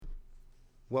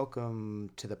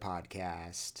Welcome to the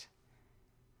podcast.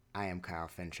 I am Kyle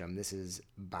Fincham. This is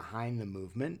Behind the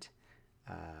Movement.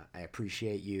 I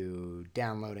appreciate you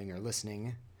downloading or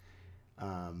listening.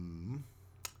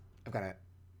 I've got a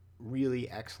really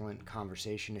excellent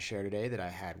conversation to share today that I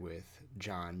had with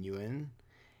John Ewan.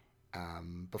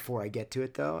 Before I get to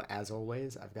it, though, as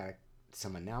always, I've got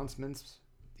some announcements.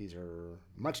 These are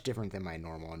much different than my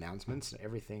normal announcements.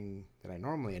 Everything that I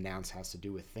normally announce has to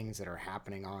do with things that are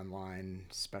happening online,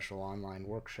 special online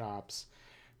workshops,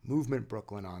 Movement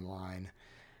Brooklyn online.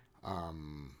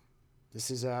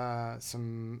 This is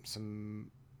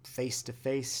some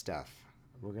face-to-face stuff.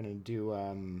 We're gonna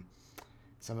do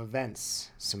some events,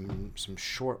 some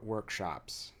short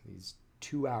workshops. These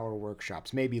 2-hour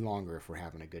workshops, maybe longer if we're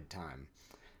having a good time.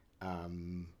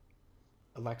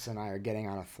 Alexa and I are getting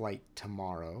on a flight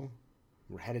tomorrow.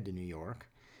 We're headed to New York.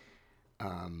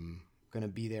 Going to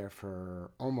be there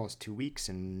for almost 2 weeks,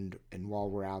 and while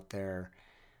we're out there,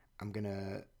 I'm going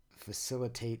to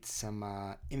facilitate some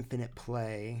infinite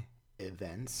play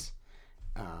events.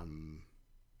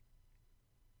 The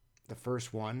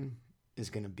first one is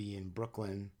going to be in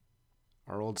Brooklyn,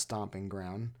 our old stomping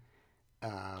ground,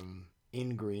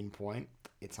 in Greenpoint.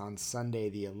 It's on Sunday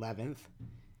the 11th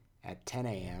at 10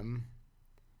 a.m.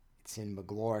 It's in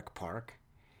McGlorick Park,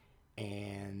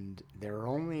 and there are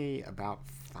only about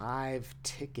 5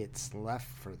 tickets left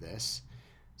for this.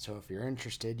 So if you're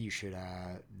interested, you should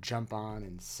jump on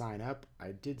and sign up.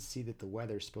 I did see that the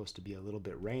weather's supposed to be a little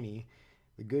bit rainy.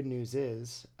 The good news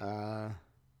is, I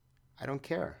don't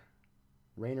care,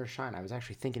 rain or shine. I was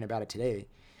actually thinking about it today,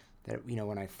 that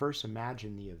when I first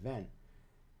imagined the event,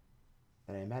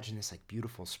 that I imagined this like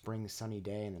beautiful spring sunny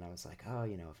day, and then I was like, oh,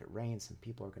 if it rains, then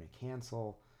people are going to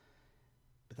cancel.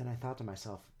 But then I thought to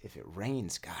myself, if it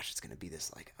rains, gosh, it's going to be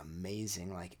this like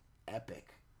amazing, like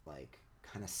epic, like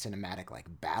kind of cinematic,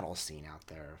 like battle scene out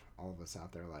there. All of us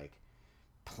out there like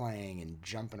playing and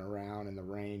jumping around in the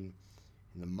rain,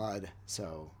 in the mud.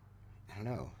 So I don't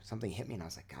know, something hit me and I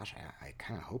was like, gosh, I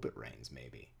kind of hope it rains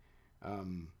maybe.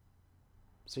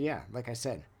 So yeah, like I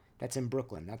said, that's in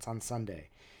Brooklyn. That's on Sunday.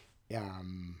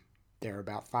 There are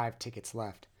about 5 tickets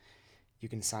left. You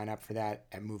can sign up for that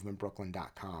at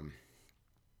movementbrooklyn.com.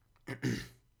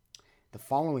 The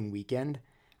following weekend,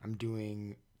 I'm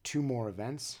doing 2 more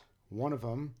events. One of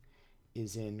them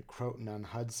is in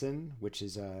Croton-on-Hudson, which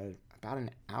is about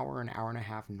an hour and a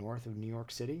half north of New York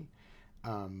City.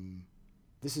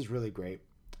 This is really great.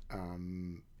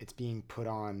 It's being put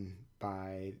on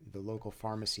by the local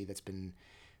pharmacy that's been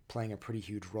playing a pretty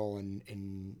huge role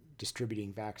in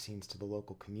distributing vaccines to the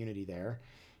local community there,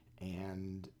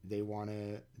 and they want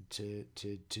to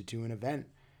do an event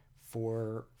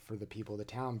for the people of the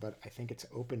town. But I think it's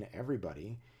open to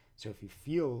everybody. So if you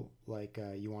feel like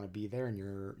you want to be there and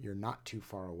you're not too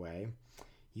far away,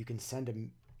 you can send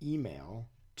an email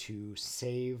to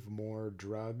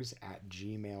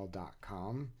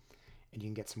savemooredrugs@gmail.com, and you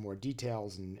can get some more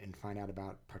details and find out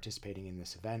about participating in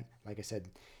this event. Like I said,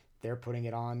 they're putting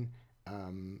it on.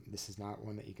 This is not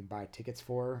one that you can buy tickets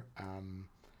for.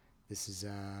 This is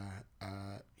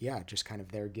just kind of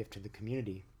their gift to the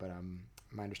community. But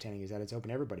my understanding is that it's open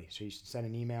to everybody. So you should send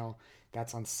an email.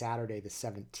 That's on Saturday the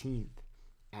 17th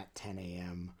at 10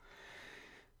 a.m.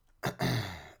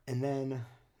 And then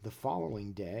the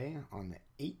following day, on the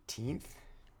 18th,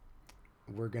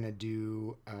 we're going to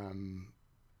do an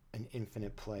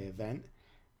infinite play event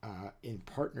in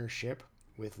partnership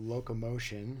with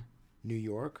Locomotion New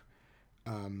York.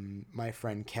 My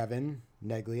friend Kevin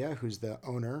Neglia, who's the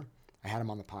owner, I had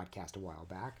him on the podcast a while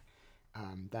back.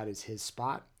 That is his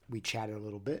spot. We chatted a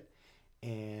little bit,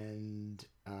 and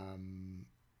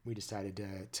we decided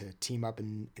to team up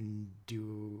and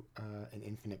do an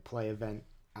infinite play event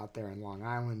out there in Long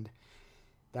Island.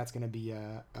 That's going to be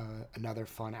another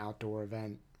fun outdoor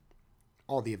event.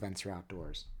 All the events are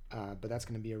outdoors, but that's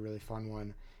going to be a really fun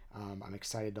one. I'm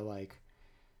excited to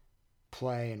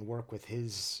play and work with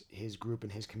his group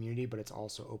and his community, but it's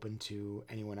also open to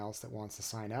anyone else that wants to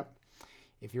sign up.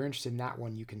 If you're interested in that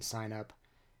one, you can sign up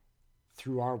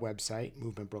through our website,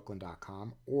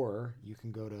 movementbrooklyn.com, or you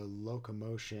can go to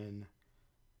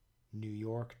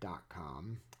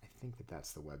locomotennewyork.com. I think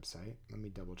that's the website. Let me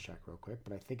double check real quick,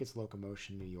 but I think it's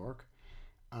Locomotion New York.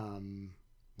 You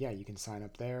can sign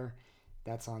up there.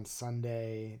 That's on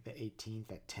Sunday the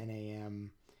 18th at 10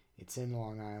 a.m. It's in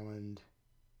Long Island.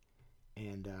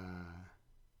 And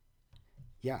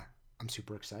I'm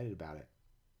super excited about it.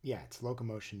 Yeah, it's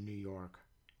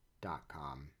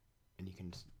locomotennewyork.com, and you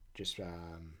can just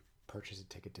purchase a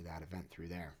ticket to that event through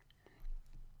there.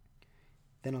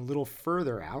 Then a little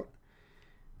further out,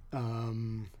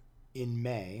 in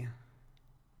May,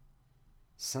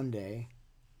 Sunday,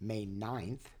 May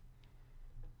 9th,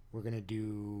 we're going to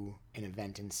do an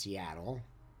event in Seattle.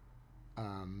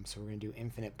 So we're going to do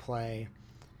Infinite Play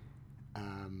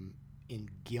in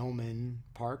Gilman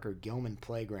Park or Gilman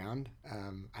Playground.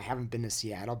 I haven't been to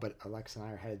Seattle, but Alexa and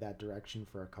I are headed that direction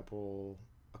for a couple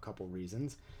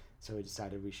reasons. So we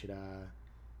decided we should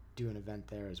do an event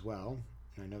there as well.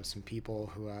 And I know some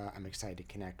people who I'm excited to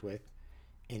connect with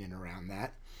in and around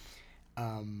that.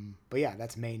 But yeah,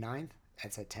 that's May 9th.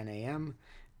 That's at 10 a.m.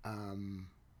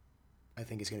 I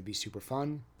think it's going to be super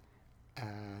fun.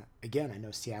 Again, I know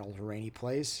Seattle's a rainy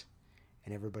place,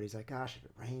 and everybody's like, gosh, if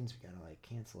it rains, we got to like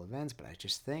cancel events. But I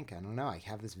just think, I don't know, I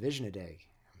have this vision today.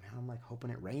 Now I'm like hoping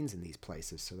it rains in these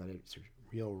places so that it's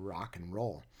real rock and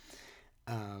roll.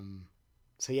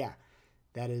 So yeah,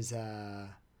 that is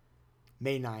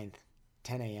May 9th,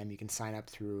 10 a.m. You can sign up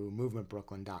through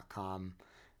movementbrooklyn.com.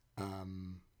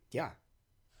 Yeah,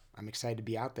 I'm excited to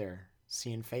be out there,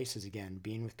 seeing faces again,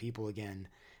 being with people again,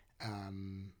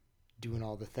 doing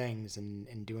all the things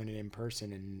and doing it in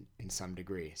person in some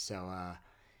degree. So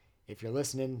if you're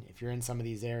listening, if you're in some of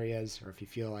these areas, or if you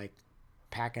feel like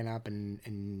packing up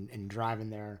and driving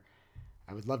there,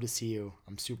 I would love to see you.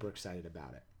 I'm super excited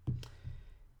about it.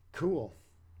 Cool.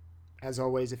 As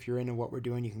always, if you're into what we're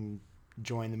doing, you can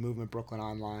join the Movement Brooklyn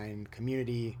online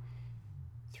community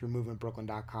through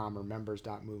movementbrooklyn.com or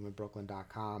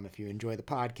members.movementbrooklyn.com. If you enjoy the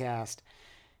podcast,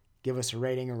 give us a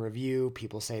rating or review.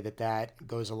 People say that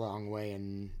goes a long way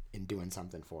in doing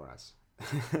something for us.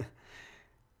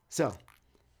 So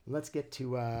let's get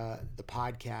to the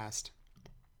podcast.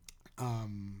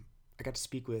 I got to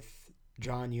speak with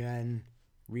John Yuen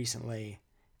recently.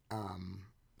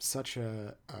 Such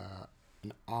an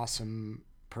awesome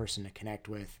person to connect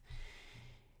with.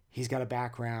 He's got a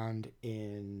background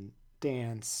in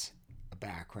dance, a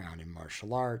background in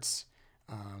martial arts.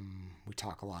 We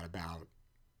talk a lot about,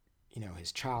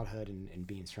 his childhood and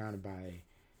being surrounded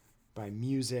by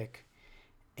music,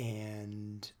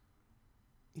 and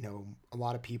a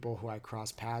lot of people who I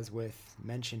cross paths with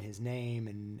mention his name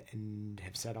and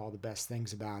have said all the best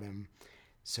things about him.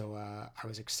 So I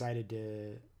was excited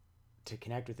to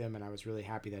connect with him, and I was really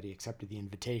happy that he accepted the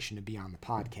invitation to be on the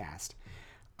podcast.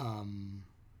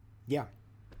 Yeah,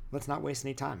 let's not waste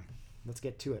any time. Let's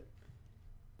get to it.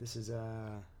 This is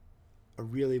a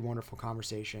really wonderful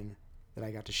conversation that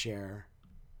I got to share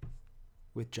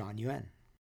with John Yuen.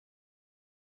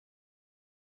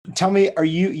 Tell me,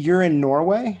 you're in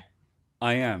Norway?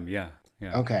 I am, yeah,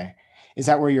 yeah, Okay. Is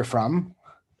that where you're from?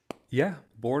 yeah.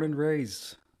 Born and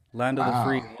raised, land of the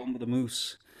free, Wow. home of the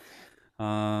moose.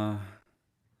 Uh,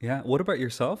 yeah. What about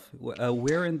yourself?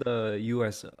 Where in the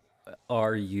U.S.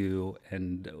 are you,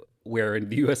 and where in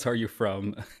the U.S. are you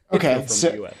from? If you're Okay, from the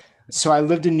so U.S. so I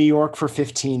lived in New York for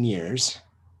 15 years,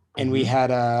 and we Mm-hmm.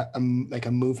 had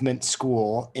a movement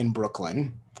school in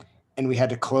Brooklyn, and we had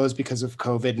to close because of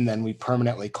COVID, and then we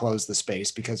permanently closed the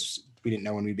space because we didn't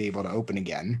know when we'd be able to open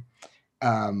again.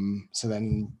 So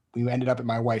then we ended up at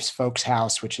my wife's folks'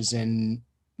 house, which is in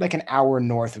like an hour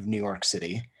north of New York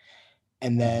City.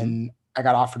 And Mm-hmm. then I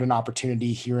got offered an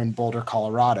opportunity here in Boulder,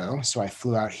 Colorado. So I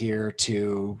flew out here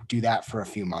to do that for a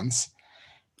few months.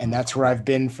 And Oh, that's where cool. I've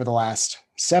been for the last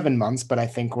 7 months. But I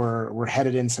think we're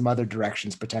headed in some other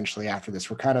directions potentially after this.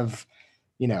 We're kind of,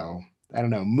 you know, I don't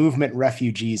know, movement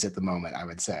refugees at the moment, I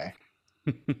would say.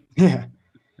 Yeah.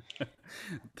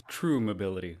 The true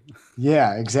mobility.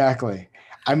 Yeah, exactly.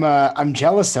 I'm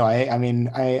jealous though.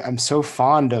 I'm so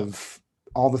fond of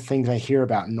all the things I hear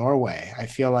about Norway. I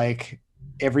feel like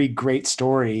every great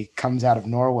story comes out of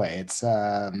Norway. It's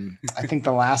I think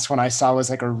the last one I saw was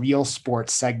like a real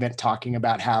sports segment talking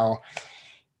about how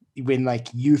when like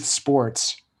youth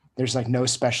sports, there's like no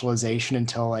specialization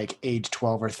until like age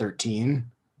 12 or 13.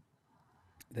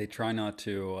 They try not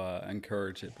to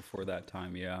encourage it before that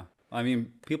time, yeah. I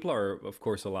mean, people are, of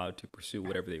course, allowed to pursue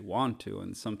whatever they want to,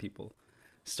 and some people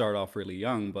start off really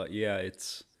young, but yeah,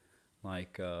 it's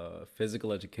like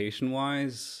physical education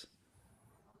wise,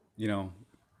 you know,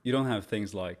 you don't have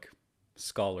things like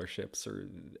scholarships or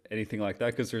anything like that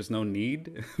because there's no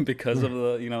need because of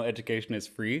the, education is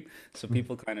free. So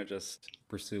people kind of just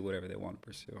pursue whatever they want to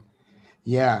pursue.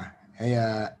 Yeah,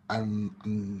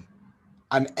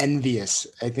 I'm envious.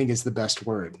 I think is the best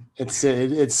word. It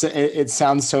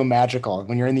sounds so magical.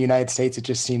 When you're in the United States, it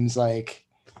just seems like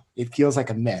it feels like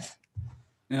a myth.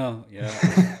 Oh,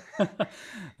 yeah.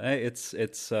 Hey, it's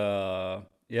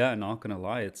yeah, not gonna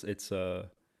lie,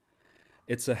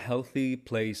 it's a healthy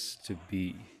place to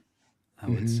be, I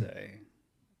would Hmm. say.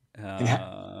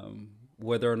 And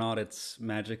Whether or not it's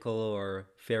magical or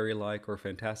fairy-like or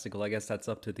fantastical, I guess that's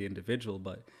up to the individual.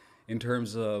 But in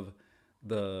terms of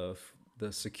the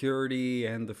the security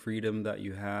and the freedom that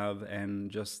you have,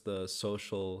 and just the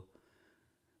social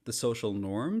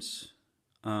norms,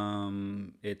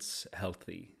 it's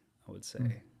healthy, I would say.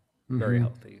 Very Mm-hmm.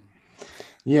 healthy.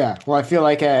 Yeah. Well, I feel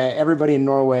like everybody in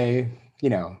Norway, you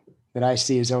know, that I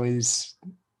see is always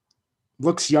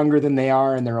looks younger than they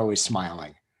are, and they're always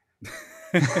smiling.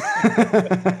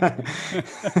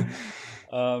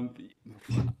 um,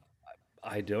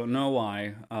 I don't know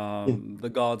why. The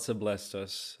gods have blessed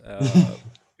us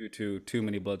due to too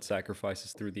many blood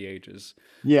sacrifices through the ages. I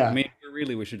Yeah. mean,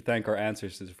 really, we should thank our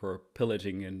ancestors for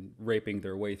pillaging and raping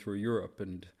their way through Europe,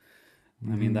 and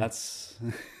I mean Hmm. that's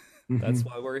Hmm. that's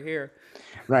why we're here.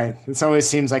 Right. This always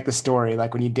seems like the story.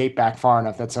 Like when you date back far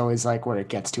enough, that's always like where it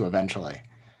gets to eventually.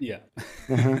 Yeah.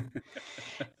 Uh-huh.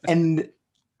 And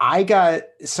I got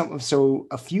some, so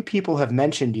a few people have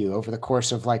mentioned you over the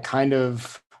course of like kind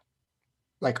of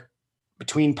like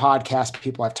between podcast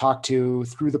people I've talked to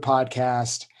through the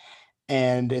podcast.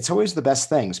 And it's always the best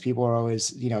things. People are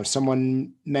always,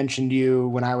 someone mentioned you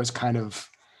when I was kind of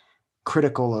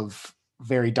critical of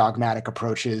very dogmatic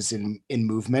approaches in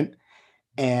movement.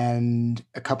 And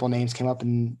a couple names came up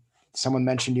and someone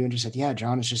mentioned you and just said, yeah,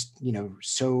 John is just,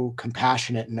 so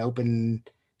compassionate and open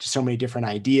to so many different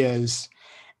ideas.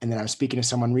 And then I was speaking to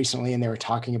someone recently and they were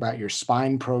talking about your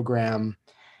spine program.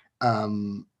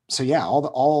 So yeah,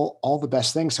 all the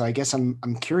best things. So I guess I'm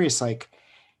curious, like,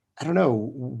 I don't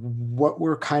know what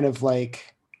were kind of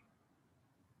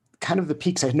the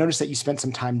peaks. I've noticed that you spent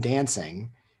some time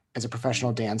dancing as a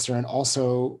professional dancer and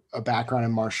also a background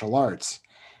in martial arts.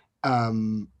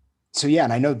 Um, so yeah,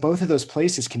 and I know both of those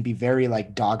places can be very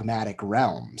like dogmatic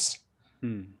realms.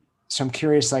 Hmm. So I'm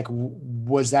curious, like,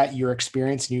 was that your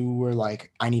experience and you were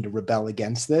like, I need to rebel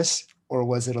against this? Or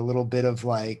was it a little bit of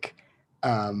like,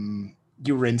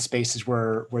 you were in spaces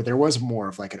where there was more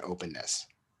of like an openness?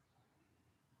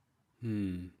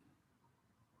 Hmm.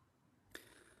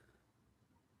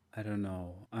 I don't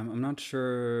know. I'm not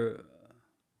sure.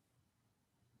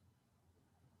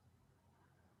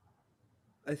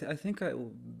 I think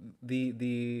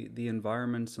the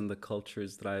environments and the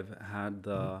cultures that I've had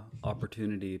the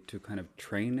opportunity to kind of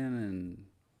train in and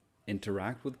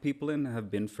interact with people in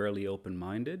have been fairly open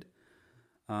minded.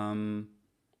 Um,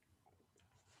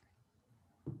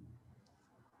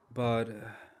 but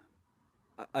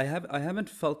I haven't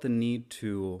felt the need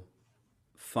to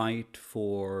fight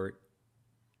for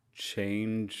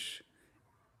change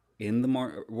in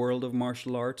the world of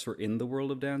martial arts or in the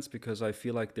world of dance, because I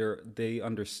feel like they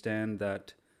understand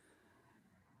that,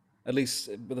 at least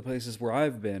the places where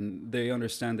I've been, they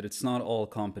understand that it's not all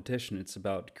competition. It's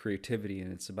about creativity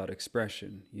and it's about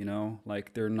expression, you know?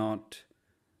 Like they're not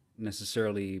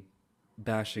necessarily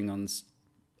bashing on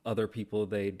other people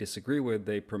they disagree with.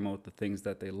 They promote the things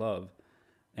that they love.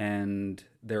 And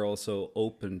they're also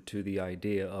open to the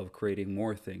idea of creating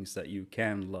more things that you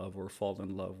can love or fall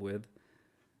in love with.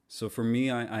 So for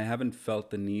me, I haven't felt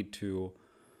the need to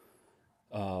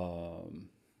um,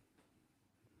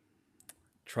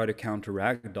 try to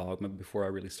counteract dogma before I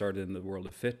really started in the world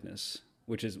of fitness,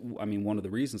 which is, I mean, one of the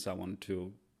reasons I wanted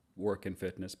to work in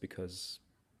fitness, because,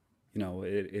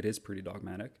 it is pretty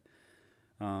dogmatic.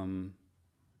 Um,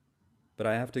 but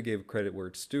I have to give credit where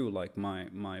it's due. Like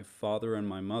my father and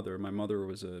my mother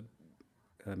was a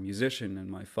musician, and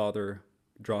my father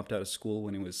dropped out of school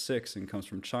when he was 6 and comes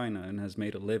from China and has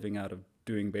made a living out of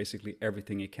doing basically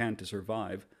everything he can to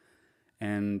survive.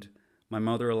 And my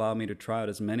mother allowed me to try out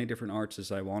as many different arts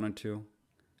as I wanted to.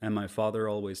 And my father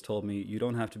always told me, you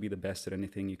don't have to be the best at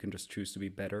anything, you can just choose to be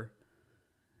better.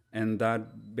 And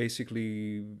that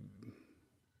basically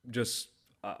just,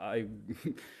 I,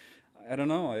 I don't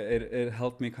know, it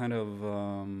helped me kind of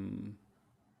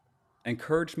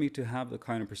encouraged me to have the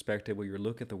kind of perspective where you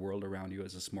look at the world around you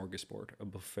as a smorgasbord, a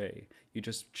buffet. You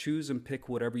just choose and pick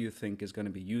whatever you think is going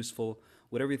to be useful,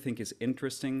 whatever you think is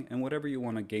interesting, and whatever you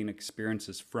want to gain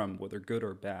experiences from, whether good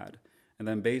or bad. And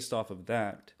then based off of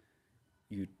that,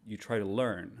 you try to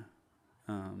learn,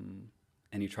 um,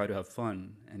 and you try to have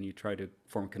fun, and you try to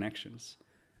form connections.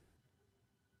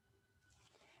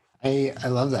 I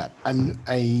love that.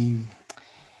 I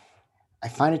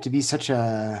find it to be such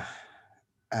a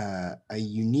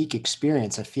unique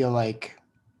experience. I feel like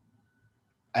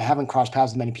I haven't crossed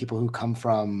paths with many people who come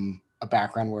from a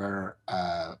background where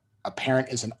a parent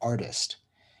is an artist,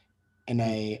 and Hmm.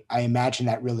 I imagine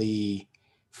that really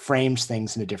frames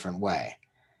things in a different way.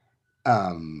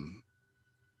 Um,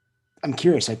 I'm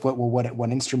curious, like what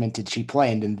instrument did she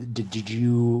play, and then did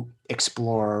you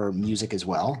explore music as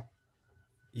well?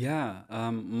 Yeah,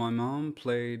 my mom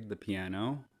played the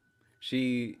piano.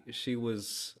 She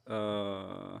was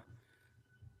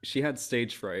she had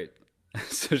stage fright,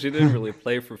 So she didn't really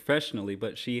play professionally,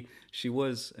 but she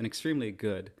was an extremely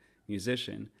good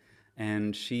musician,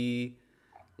 and she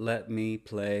let me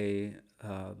play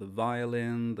the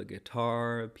violin, the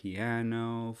guitar,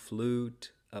 piano,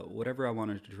 flute, whatever I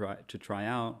wanted to try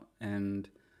out, and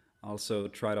also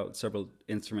tried out several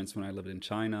instruments when I lived in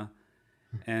China.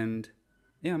 And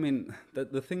yeah, I mean,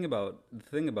 the thing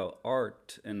about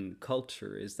art and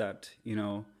culture is that,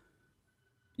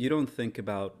 you don't think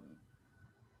about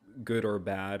good or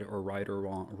bad or right or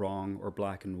wrong or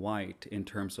black and white in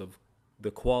terms of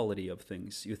the quality of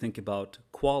things. You think about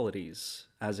qualities,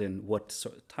 as in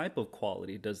type of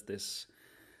quality does this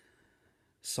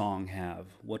song have?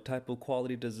 What type of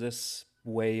quality does this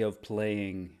way of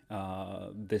playing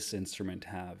this instrument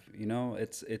have?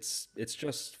 It's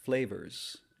just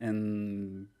flavors,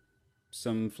 and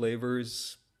some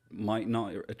flavors might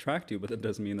not attract you, but that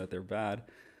doesn't mean that they're bad.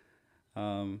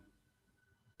 Um,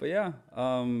 but yeah,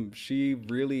 she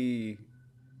really.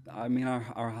 I mean,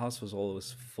 our house was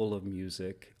always full of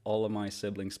music. All of my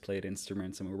siblings played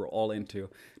instruments, and we were all into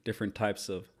different types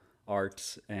of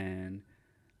arts. And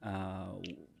uh,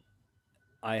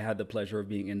 I had the pleasure of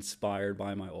being inspired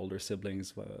by my older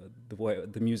siblings,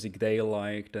 the music they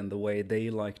liked, and the way they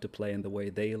liked to play, and the way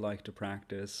they liked to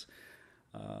practice.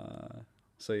 Uh,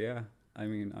 so yeah, I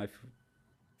mean,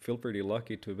 feel pretty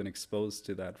lucky to have been exposed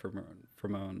to that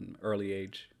from an early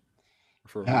age,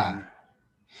 from Yeah. young.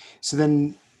 So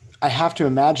then I have to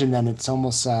imagine then it's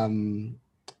almost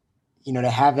to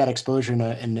have that exposure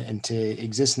and to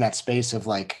exist in that space of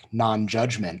like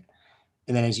non-judgment,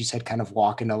 and then as you said, kind of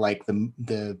walk into like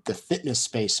the fitness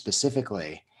space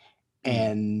specifically, Mm,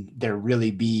 and there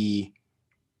really be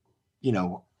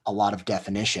a lot of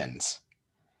definitions.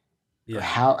 yeah.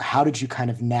 How did you kind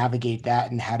of navigate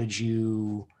that, and how did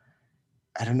you,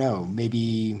 I don't know,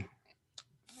 maybe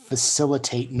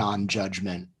facilitate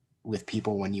non-judgment with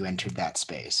people when you entered that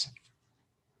space?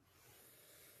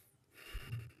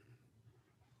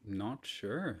 Not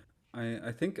sure.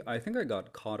 I think I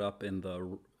got caught up in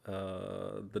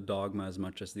the dogma as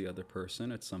much as the other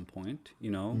person at some point.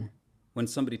 When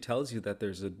somebody tells you that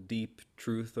there's a deep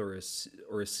truth or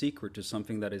a secret to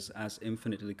something that is as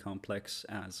infinitely complex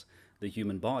as the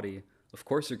human body, of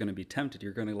course you're going to be tempted.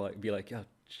 You're going to be like, yeah,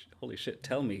 holy shit,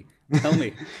 tell me,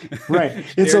 Right.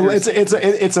 It's share a your it's it's secrets.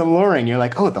 it's alluring. You're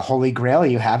like, oh, the Holy Grail,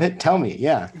 you have it? Tell me.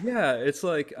 Yeah. Yeah, it's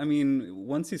like, I mean,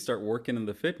 once you start working in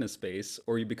the fitness space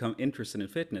or you become interested in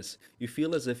fitness, you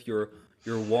feel as if you're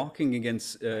walking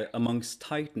against amongst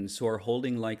titans who are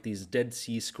holding like these Dead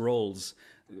Sea Scrolls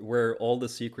where all the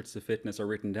secrets to fitness are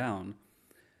written down.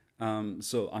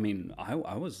 So I mean, I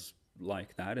was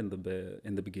like that in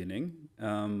the beginning,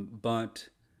 but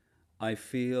I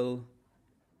feel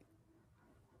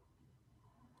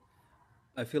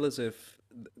I feel as if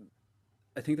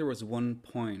I think there was one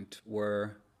point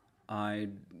where I,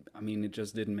 I mean, it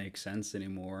just didn't make sense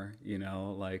anymore,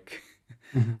 like,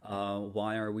 Mhm.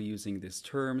 why are we using these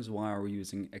terms? Why are we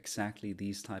using exactly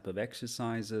these type of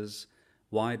exercises?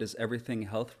 Why does everything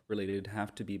health related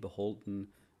have to be beholden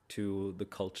to the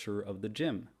culture of the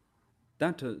gym?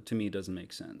 That to me doesn't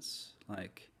make sense.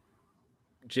 Like,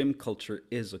 gym culture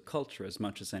is a culture as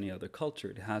much as any other culture.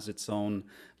 It has its own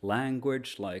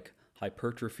language, like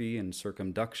hypertrophy and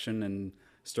circumduction and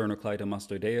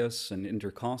sternocleidomastoideus and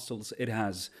intercostals. It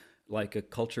has like a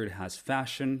culture. It has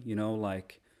fashion,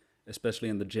 like especially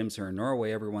in the gyms here in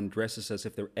Norway, everyone dresses as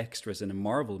if they're extras in a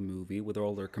Marvel movie with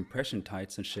all their compression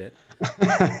tights and shit.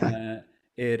 Uh,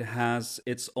 it has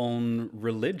its own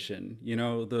religion,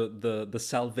 the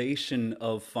salvation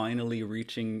of finally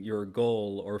reaching your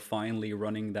goal or finally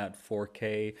running that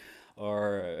 4K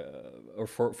or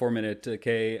 4 minute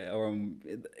K or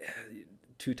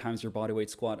two times your body weight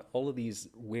squat. All of these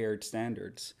weird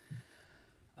standards.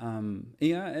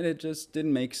 Yeah, and it just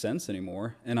didn't make sense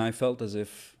anymore. And I felt as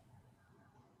if,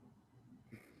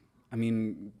 I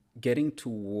mean, getting to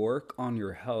work on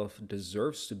your health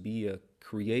deserves to be a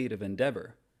creative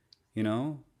endeavor,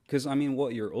 Because I mean,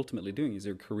 what you're ultimately doing is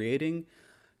you're creating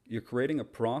a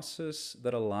process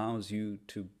that allows you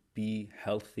to be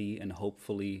healthy and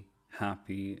hopefully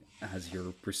happy as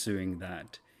you're pursuing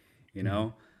that, you Mhm.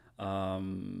 know?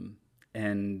 Um,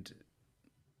 and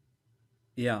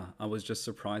yeah, I was just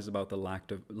surprised about the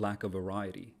lack of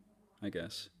variety, I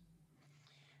guess.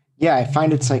 Yeah, I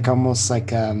find it's like almost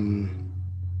like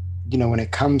when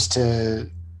it comes to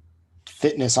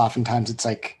fitness, oftentimes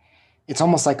it's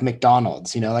almost like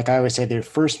McDonald's. Like I always say, their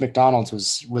first McDonald's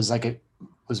was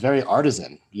very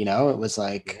artisan. It was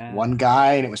like Yeah. one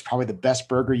guy, and it was probably the best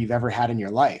burger you've ever had in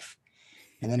your life.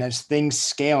 And then as things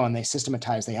scale and they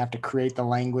systematize, they have to create the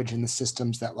language and the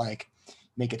systems that like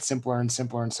make it simpler and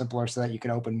simpler and simpler so that you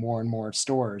can open more and more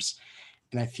stores.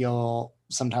 And I feel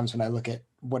sometimes when I look at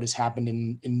what has happened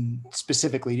in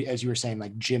specifically, as you were saying,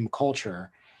 like gym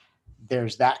culture,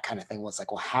 there's that kind of thing. Where it's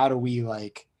like, well, how do we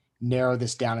like narrow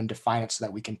this down and define it so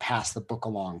that we can pass the book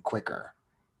along quicker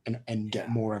and get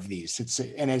Yeah. more of these? It's,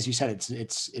 and as you said,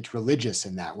 it's religious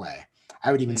in that way.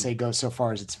 I would even Mm. say go so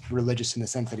far as it's religious in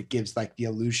the sense that it gives like the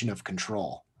illusion of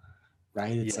control,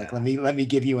 right? It's like, Yeah. let me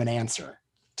give you an answer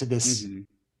to this Hmm.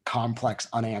 complex,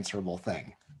 unanswerable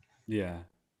thing. Yeah.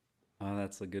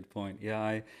 That's a good point.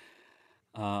 Yeah,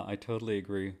 I totally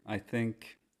agree. I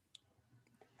think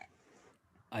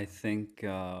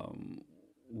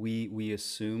we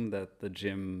assume that the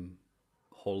gym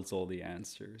holds all the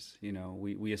answers. You know,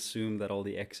 we assume that all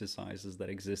the exercises that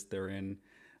exist therein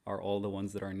are all the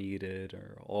ones that are needed,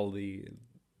 or all the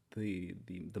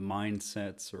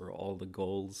mindsets, or all the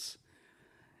goals.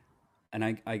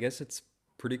 And I guess it's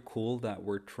pretty cool that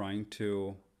we're trying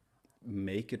to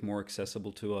make it more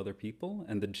accessible to other people,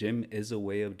 and the gym is a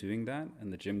way of doing that,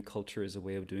 and the gym culture is a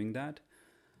way of doing that.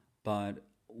 But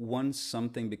once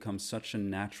something becomes such a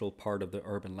natural part of the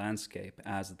urban landscape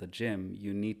as the gym,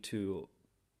 you need to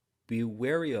be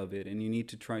wary of it, and you need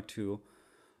to try to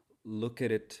look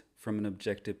at it from an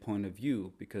objective point of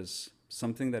view, because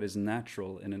something that is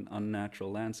natural in an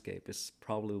unnatural landscape is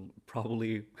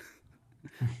probably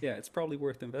yeah, it's probably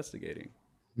worth investigating.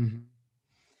 Mhm.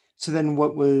 So then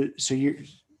what was, so you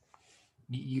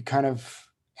kind of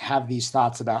have these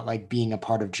thoughts about like being a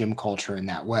part of gym culture in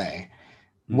that way.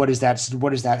 Hmm. What does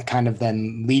that kind of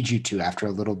then lead you to after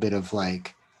a little bit of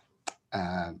like,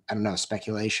 I don't know,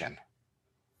 speculation?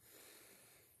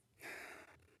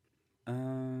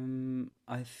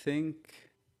 I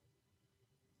think,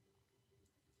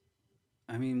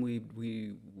 I mean,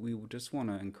 we just want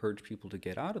to encourage people to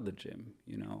get out of the gym.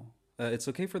 You know, it's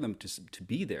okay for them to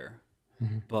be there,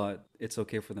 Mhm. but it's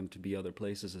okay for them to be other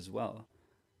places as well.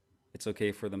 It's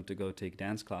okay for them to go take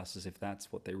dance classes if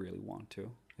that's what they really want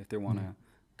to. If they want Mhm. to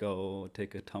go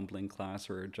take a tumbling class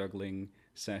or a juggling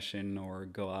session, or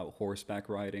go out horseback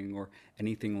riding or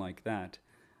anything like that.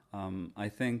 I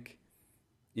think,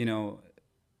 you know,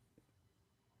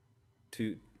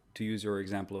 to to use your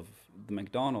example of the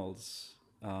McDonald's,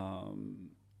 and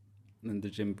the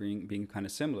gym being kind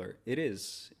of similar, it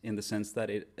is, in the sense that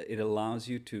it allows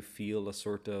you to feel a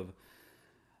sort of,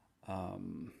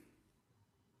 um,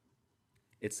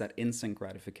 it's that instant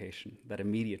gratification, that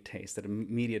immediate taste, that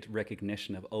immediate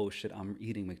recognition of, oh shit, I'm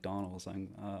eating McDonald's.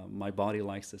 My body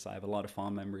likes this. I have a lot of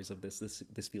fond memories of this.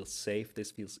 This feels safe.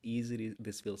 This feels easy.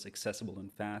 This feels accessible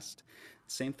and fast.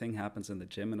 Same thing happens in the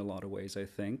gym in a lot of ways, I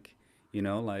think. You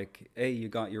know, like, hey, you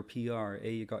got your PR.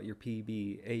 Hey, you got your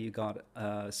PB. Hey, you got,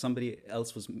 somebody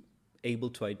else was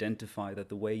able to identify that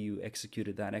the way you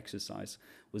executed that exercise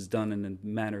was done in a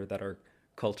manner that our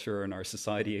culture and our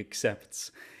society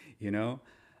accepts. You know,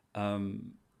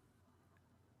 um,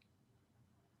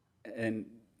 and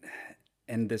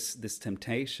this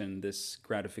temptation, this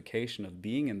gratification of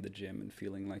being in the gym and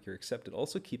feeling like you're accepted,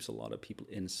 also keeps a lot of people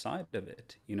inside of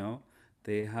it. You know,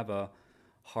 they have a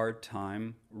hard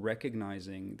time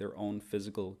recognizing their own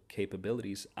physical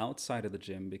capabilities outside of the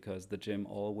gym, because the gym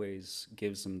always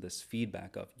gives them this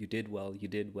feedback of, you did well, you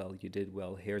did well, you did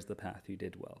well, here's the path, you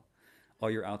did well. Oh,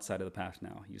 you're outside of the path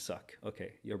now, you suck.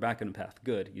 Okay, you're back in the path,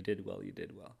 good, you did well, you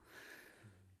did well.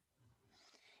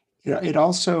 You know, it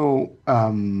also,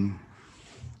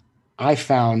 I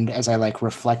found as I like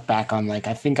reflect back on like,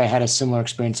 I think I had a similar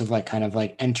experience of like kind of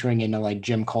like entering into like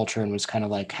gym culture and was kind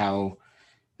of like how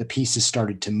the pieces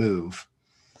started to move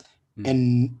Mm.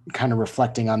 and kind of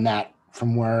reflecting on that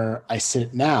from where I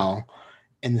sit now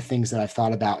and the things that I've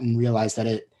thought about and realized that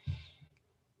it,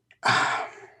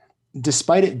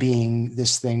 despite it being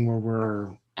this thing where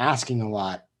we're asking a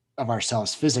lot of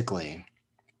ourselves physically,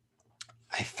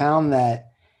 I found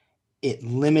that it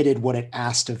limited what it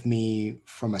asked of me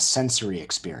from a sensory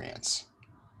experience.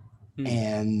 Mm.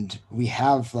 And we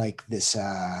have like this,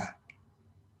 I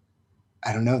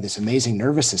don't know, this amazing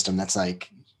nervous system that's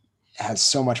like has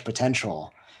so much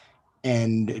potential.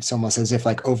 And it's almost as if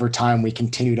like over time we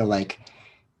continue to like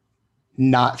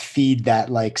not feed that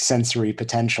like sensory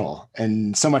potential.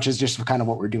 And so much is just kind of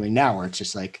what we're doing now, where it's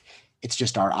just like it's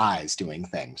just our eyes doing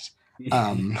things.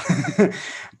 Um,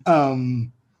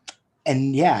 um,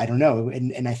 and yeah, I don't know.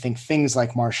 And I think things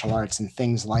like martial arts and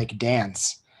things like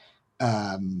dance,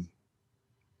 um,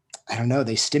 I don't know,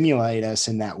 they stimulate us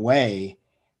in that way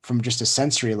from just a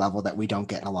sensory level that we don't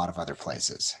get in a lot of other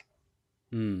places.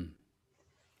 Mm.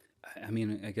 I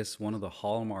mean, I guess one of the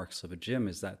hallmarks of a gym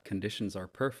is that conditions are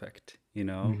perfect. You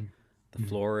know, Mhm. the Mhm.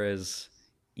 floor is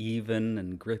even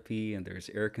and grippy, and there's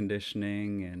air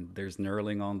conditioning, and there's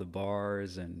knurling on the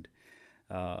bars, and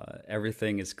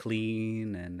everything is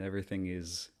clean, and everything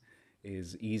is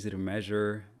easy to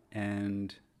measure.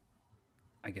 And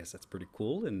I guess that's pretty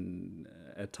cool and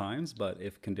at times, but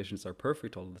if conditions are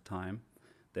perfect all the time,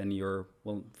 then you're,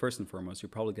 well, first and foremost, you're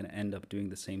probably going to end up doing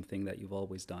the same thing that you've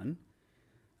always done,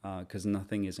 because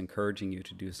nothing is encouraging you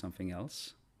to do something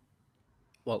else.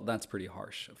 Well, that's pretty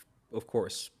harsh. Of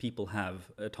course, people have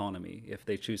autonomy. If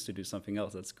they choose to do something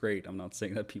else, that's great. I'm not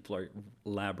saying that people are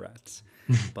lab rats,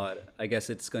 but I guess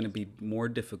it's going to be more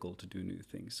difficult to do new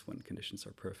things when conditions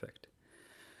are perfect.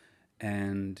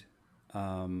 And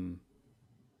um,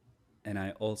 and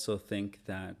I also think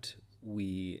that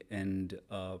we end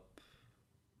up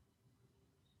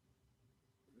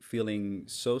feeling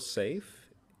so safe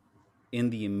in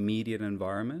the immediate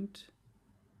environment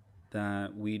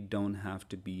that we don't have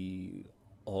to be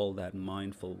all that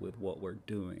mindful with what we're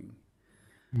doing.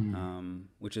 Hmm.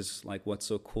 Which is like what's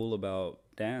so cool about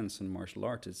dance and martial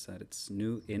arts is that it's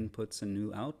new inputs and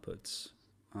new outputs.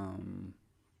 Um,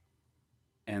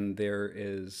 and there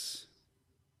is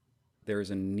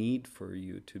a need for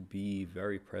you to be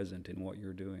very present in what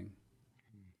you're doing.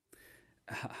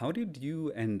 How did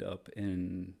you end up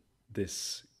in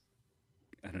this?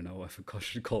 I don't know if I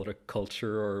should call it a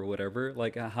culture or whatever.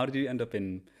 Like, how did you end up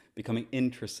in becoming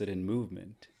interested in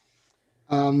movement?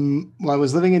 Well, I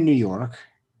was living in New York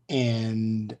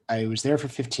and I was there for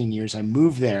 15 years. I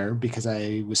moved there because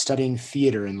I was studying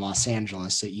theater in Los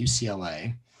Angeles at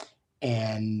UCLA.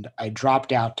 And I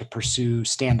dropped out to pursue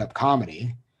stand up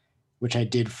comedy, which I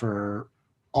did for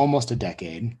almost a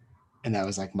decade. And that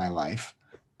was like my life.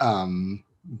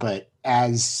 But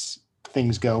as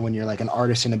things go when you're like an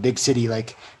artist in a big city,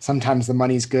 like sometimes the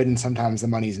money's good and sometimes the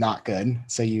money's not good.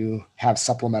 So you have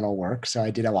supplemental work. So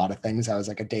I did a lot of things. I was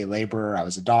like a day laborer, I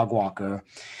was a dog walker.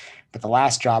 But the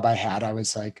last job I had, I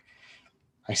was like,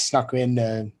 I snuck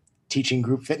into teaching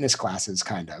group fitness classes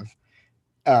kind of.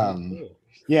 Oh, Um, cool.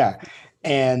 yeah.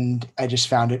 And I just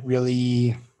found it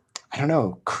really, I don't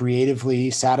know,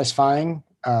 creatively satisfying,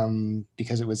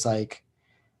 because it was like,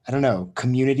 I don't know,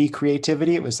 community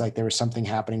creativity. It was like there was something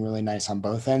happening really nice on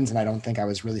both ends. And I don't think I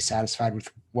was really satisfied with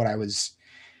what I was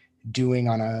doing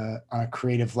on a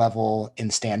creative level in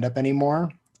stand up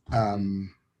anymore, Hmm.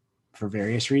 um, for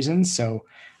various reasons. So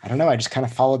I don't know. I just kind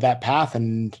of followed that path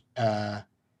and,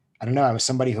 I don't know. I was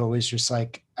somebody who was just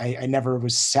like, I never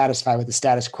was satisfied with the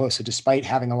status quo. So despite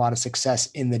having a lot of success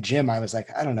in the gym, I was like,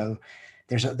 I don't know,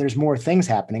 there's more things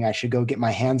happening. I should go get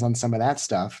my hands on some of that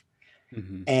stuff.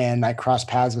 Hmm. And I crossed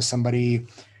paths with somebody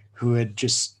who had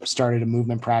just started a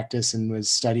movement practice and was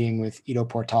studying with Ido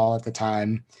Portal at the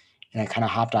time. And I kind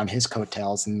of hopped on his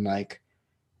coattails and like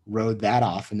rode that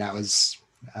off. And that was,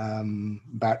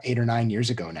 about 8 or 9 years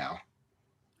ago now.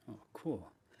 Oh,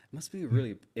 cool. It must be a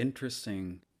really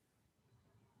interesting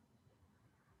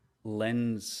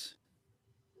lens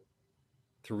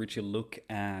through which you look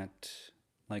at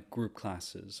like group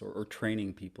classes or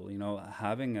training people.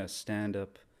 Having a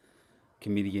stand-up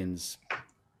comedian's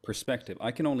perspective.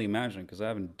 I can only imagine because I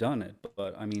haven't done it,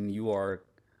 but I mean,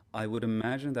 I would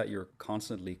imagine that you're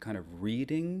constantly kind of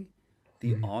reading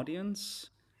the Mhm. audience,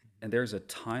 and there's a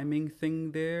timing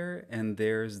thing there, and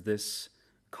there's this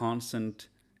constant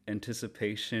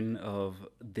anticipation of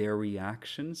their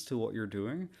reactions to what you're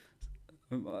doing.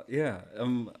 Yeah, There's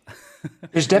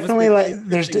it must be definitely an like,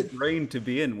 interesting brain to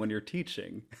be in when you're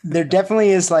teaching. there definitely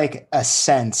is like a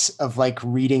sense of like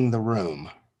reading the room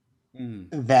Mm.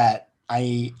 that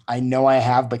I know I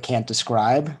have but can't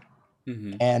describe.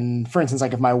 Hmm. And for instance,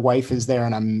 like if my wife is there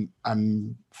and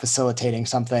I'm facilitating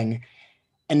something,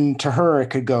 and to her it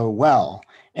could go well,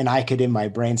 and I could in my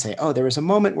brain say, "Oh, there was a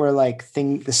moment where like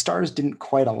the stars didn't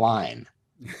quite align,"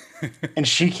 and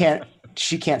she can't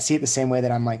see it the same way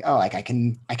that I'm like, "Oh, like I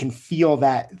can feel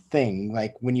that thing."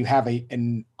 Like when you have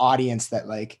an audience that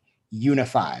like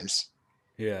unifies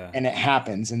Yeah. and it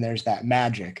happens and there's that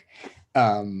magic.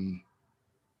 Um,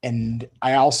 and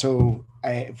I also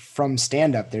from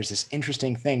stand up there's this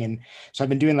interesting thing, and so I've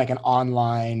been doing like an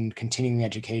online continuing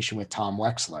education with Tom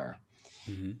Wexler.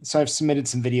 Hmm. So I've submitted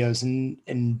some videos,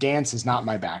 and dance is not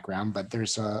my background, but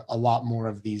there's a lot more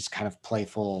of these kind of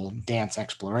playful dance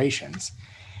explorations.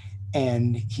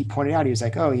 And he pointed out, he was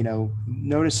like, oh,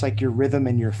 notice like your rhythm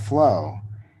and your flow,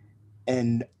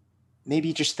 and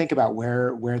maybe just think about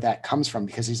where that comes from,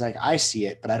 because he's like, I see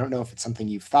it, but I don't know if it's something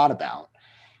you've thought about.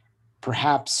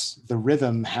 Perhaps the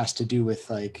rhythm has to do with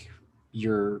like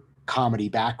your comedy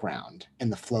background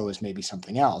and the flow is maybe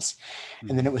something else. And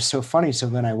then Hmm. it was so funny. So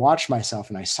when I watched myself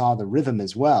and I saw the rhythm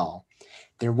as well,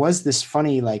 there was this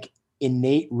funny, like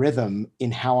innate rhythm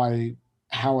in how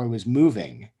how I was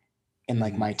moving and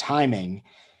like Mm-hmm. my timing,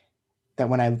 that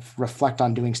when I reflect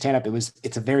on doing stand up,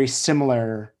 it's a very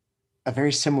similar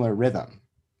rhythm.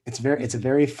 It's a Mm-hmm.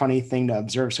 very funny thing to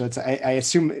observe. So I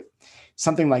assume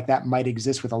something like that might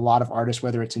exist with a lot of artists,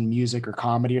 whether it's in music or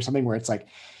comedy or something, where it's like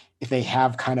if they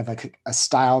have kind of a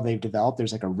style they've developed,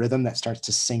 there's like a rhythm that starts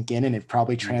to sink in, and it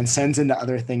probably Yeah. transcends into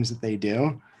other things that they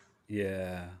do.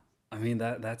 Yeah. I mean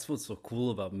that's what's so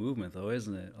cool about movement though,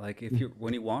 isn't it? Like if you're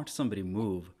when you watch somebody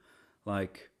move,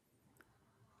 like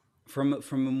from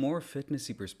a more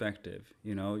fitnessy perspective,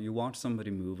 you know, you watch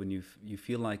somebody move and you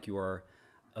feel like you are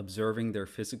observing their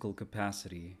physical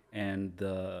capacity and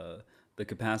the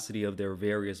capacity of their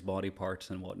various body parts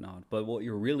and whatnot. But what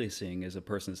you're really seeing is a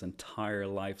person's entire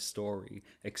life story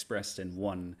expressed in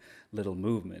one little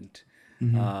movement,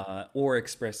 Mm-hmm. or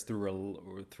expressed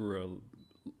through a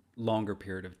longer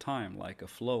period of time, like a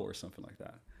flow or something like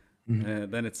that. Mm-hmm.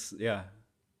 Then it's yeah.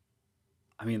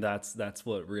 I mean that's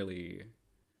what really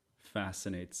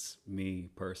fascinates me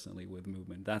personally with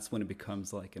movement. That's when it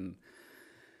becomes like an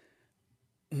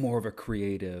more of a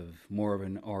creative, more of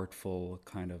an artful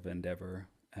kind of endeavor.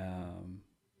 Um,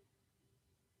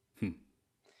 hmm,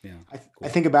 yeah, I cool.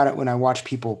 think about it when I watch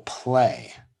people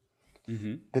play,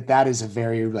 Mm-hmm. that is a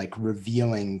very like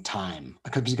revealing time,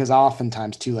 because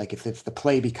oftentimes too, like if the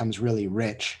play becomes really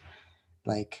rich,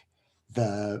 like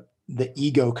the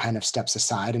ego kind of steps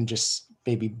aside and just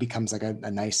maybe becomes like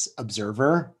a nice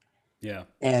observer, Yeah.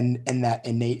 and that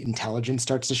innate intelligence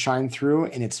starts to shine through,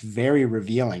 and it's very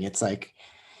revealing. It's like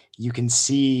you can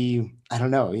see, I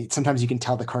don't know, sometimes you can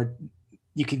tell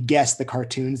you could guess the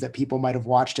cartoons that people might have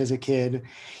watched as a kid.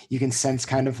 You can sense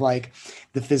kind of like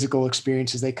the physical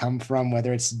experiences they come from,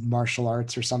 whether it's martial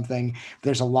arts or something.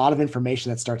 There's a lot of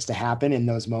information that starts to happen in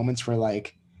those moments where,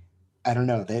 like, I don't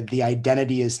know, the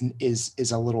identity is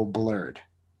a little blurred.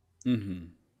 Mm-hmm.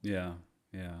 Yeah.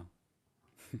 Yeah.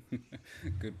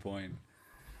 Good point.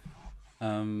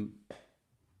 Um,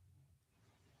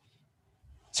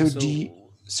 So do you, so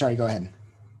sorry, go ahead.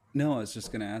 no, I was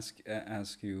just gonna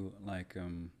ask you like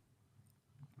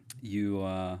you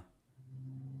I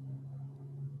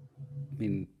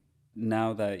mean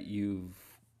now that you've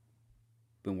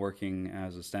been working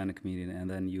as a stand-up comedian and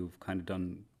then you've kind of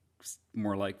done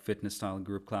more like fitness style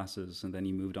group classes and then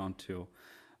you moved on to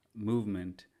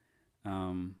movement.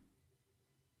 Um,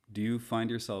 do you find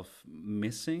yourself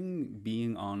missing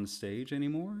being on stage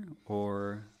anymore,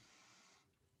 or?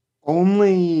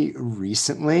 Only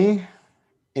recently,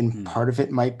 and Hmm. part of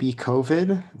it might be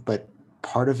COVID, but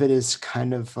part of it is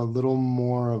kind of a little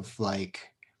more of like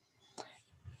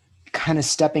kind of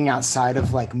stepping outside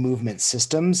of like movement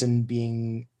systems and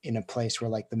being in a place where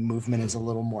like the movement is a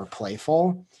little more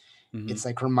playful. Mm-hmm. It's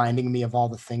like reminding me of all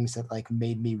the things that like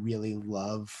made me really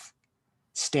love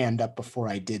stand up before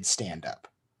I did stand up.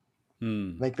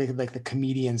 Hmm. Like the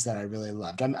comedians that I really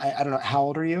loved. I don't know, how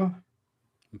old are you?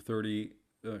 I'm 30.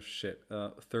 Oh shit.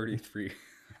 33.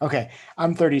 Okay,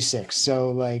 I'm 36.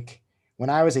 So like when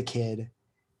I was a kid,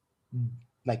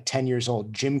 like 10 years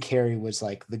old, Jim Carrey was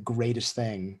like the greatest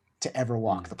thing to ever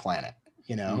walk Hmm. the planet,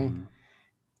 you know? Mm-hmm.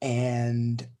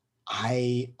 And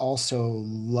I also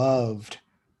loved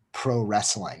pro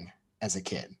wrestling as a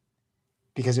kid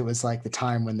because it was like the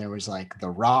time when there was like The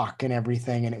Rock and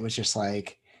everything. And it was just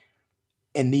like,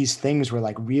 and these things were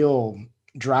like real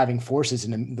driving forces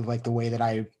in like the way that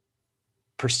I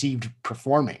perceived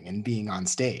performing and being on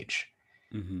stage.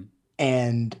 Mm-hmm.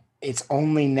 And it's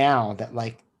only now that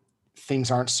like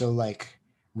things aren't so like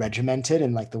regimented,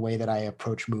 and like the way that I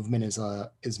approach movement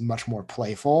is much more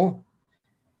playful,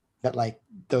 that like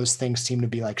those things seem to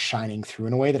be like shining through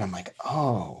in a way that I'm like,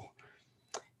 oh,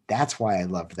 that's why I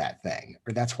loved that thing,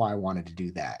 or that's why I wanted to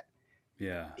do that,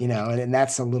 Yeah. and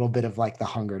that's a little bit of like the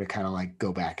hunger to kind of like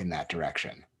go back in that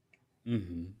direction.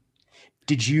 Mm-hmm.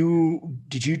 Did you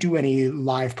do any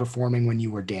live performing when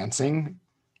you were dancing?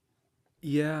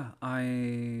 Yeah,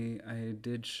 I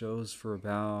did shows for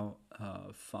about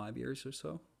 5 years or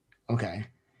so. Okay.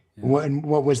 Yeah.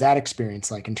 What was that experience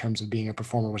like in terms of being a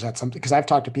performer? Was that something? Because I've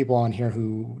talked to people on here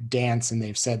who dance, and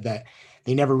they've said that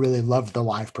they never really loved the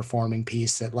live performing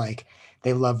piece. That like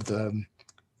they loved the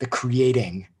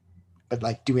creating, but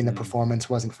like doing the Mm. performance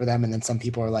wasn't for them. And then some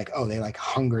people are like, oh, they like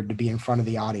hungered to be in front of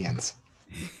the audience.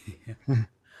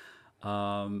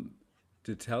 Um,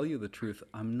 to tell you the truth,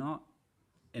 I'm not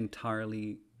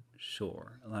entirely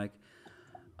sure. Like,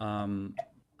 um,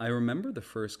 I remember the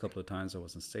first couple of times I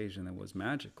was on stage and it was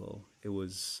magical. It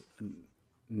was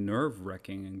nerve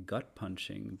wracking and gut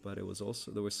punching, but it was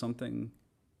also there was something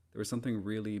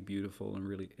really beautiful and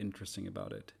really interesting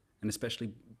about it, and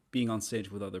especially being on stage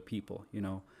with other people. You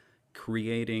know,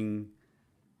 creating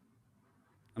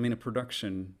I mean, a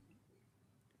production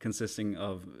consisting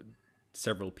of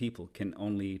several people can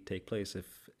only take place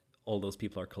if all those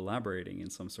people are collaborating in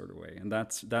some sort of way, and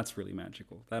that's really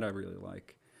magical. That I really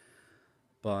like.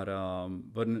 But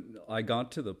I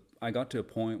got to a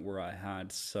point where I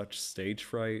had such stage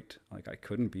fright, like I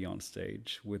couldn't be on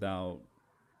stage without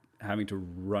having to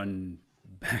run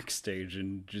backstage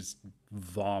and just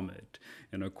vomit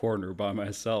in a corner by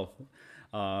myself.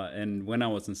 And when I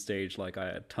was on stage, like I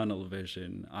had tunnel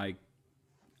vision. I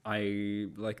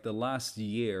like the last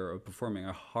year of performing,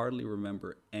 I hardly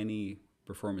remember any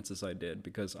performances I did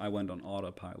because I went on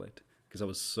autopilot because I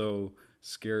was so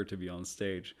scared to be on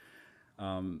stage.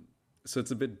 So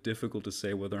it's a bit difficult to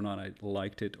say whether or not I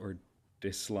liked it or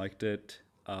disliked it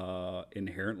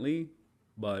inherently,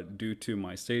 but due to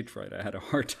my stage fright, I had a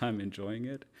hard time enjoying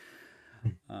it.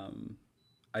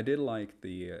 I did like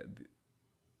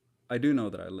I do know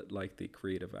that like the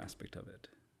creative aspect of it.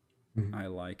 Mhm. I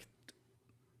liked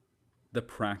the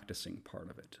practicing part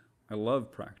of it. I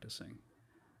love practicing,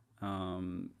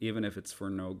 even if it's for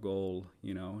no goal,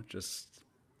 just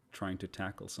trying to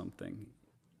tackle something,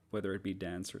 whether it be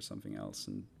dance or something else,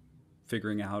 and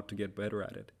figuring out how to get better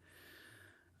at it.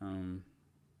 Um,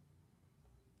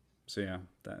 so yeah,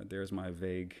 there's my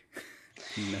vague,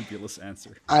 nebulous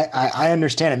answer. I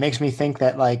understand. It makes me think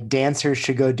that like dancers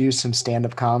should go do some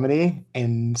stand-up comedy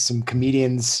and some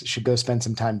comedians should go spend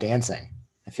some time dancing.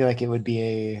 I feel like it would be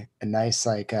a nice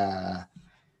like I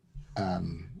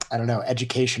don't know,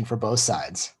 education for both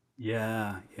sides.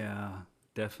 Yeah, yeah,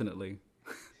 definitely.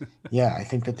 Yeah, I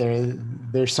think that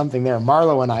there's something there.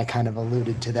 Marlo and I kind of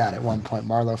alluded to that at one point.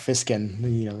 Marlo Fiskin,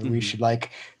 we Hmm. should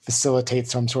like facilitate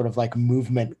some sort of like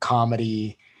movement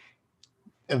comedy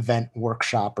event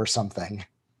workshop or something.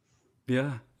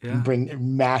 Yeah, yeah.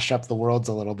 Bring mash up the worlds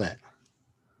a little bit.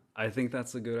 I think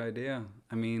that's a good idea.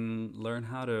 I mean, learn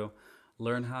how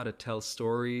to tell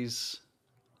stories,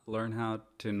 learn how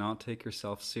to not take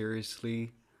yourself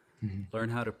seriously, Mhm. learn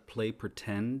how to play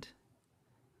pretend,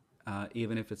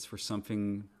 even if it's for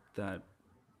something that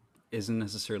isn't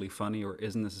necessarily funny or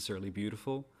isn't necessarily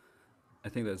beautiful. I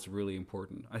think that's really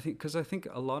important. I think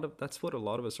a lot of that's what a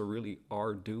lot of us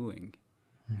are doing,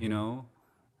 you Mhm. know,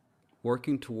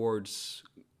 working towards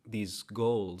these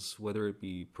goals, whether it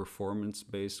be performance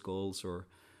based goals or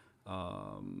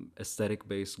aesthetic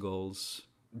based goals.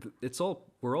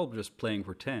 We're all just playing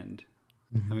pretend.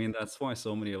 I mean, that's why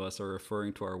so many of us are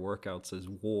referring to our workouts as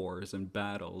wars and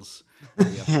battles where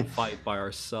we have to fight by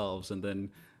ourselves and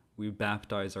then we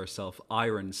baptize ourselves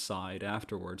Ironside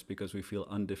afterwards because we feel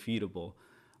undefeatable.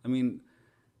 I mean,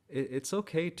 it's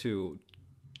okay to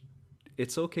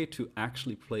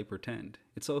actually play pretend.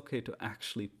 It's okay to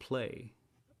actually play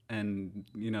and,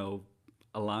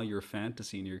 allow your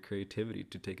fantasy and your creativity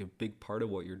to take a big part of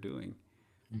what you're doing.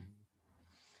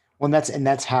 Well,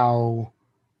 that's how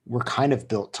we're kind of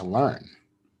built to learn,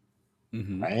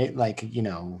 Mhm. right? Like,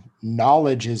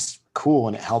 knowledge is cool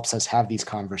and it helps us have these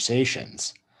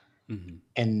conversations Mhm.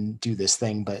 and do this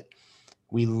thing, but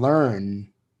we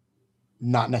learn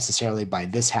not necessarily by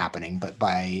this happening, but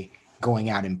by going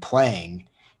out and playing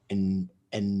and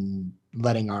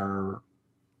letting our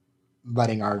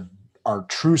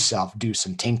true self do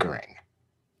some tinkering,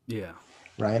 Yeah.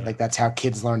 right? Yeah. Like that's how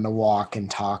kids learn to walk and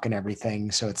talk and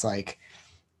everything. So it's like,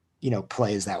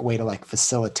 play is that way to like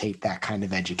facilitate that kind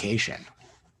of education.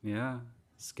 Yeah.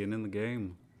 Skin in the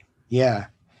game. Yeah.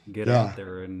 Get out Yeah.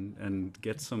 there and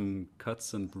get some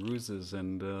cuts and bruises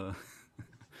and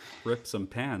rip some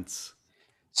pants.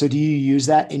 So do you use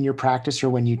that in your practice or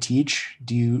when you teach?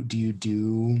 Do you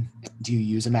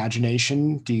use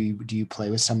imagination? Do you play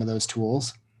with some of those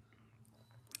tools?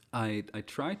 I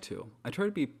try to. I try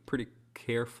to be pretty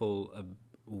careful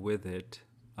with it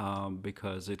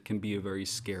because it can be a very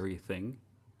scary thing.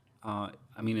 I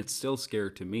mean, it's still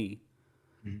scary to me.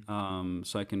 Mhm.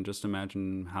 So I can just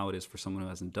imagine how it is for someone who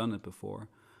hasn't done it before.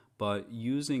 But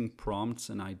using prompts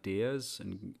and ideas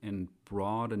and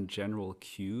broad and general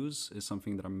cues is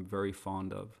something that I'm very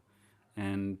fond of.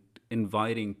 And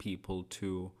inviting people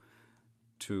to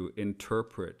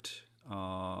interpret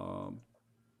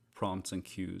prompts and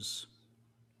cues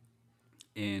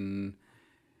in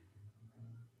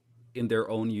in their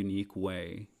own unique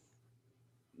way.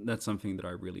 That's something that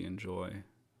I really enjoy.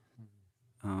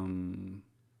 Um,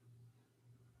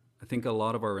 I think a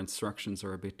lot of our instructions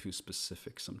are a bit too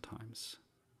specific sometimes.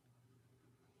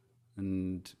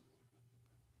 And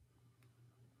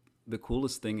the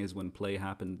coolest thing is when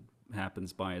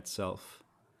happens by itself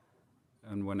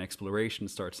and when exploration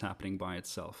starts happening by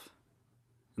itself.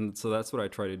 And so that's what I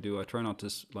try to do. I try not to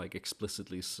like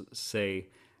explicitly say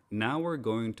now we're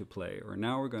going to play, or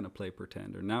now we're going to play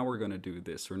pretend, or now we're going to do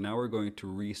this, or now we're going to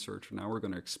research, or now we're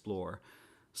going to explore.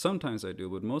 Sometimes I do,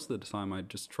 but most of the time I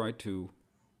just try to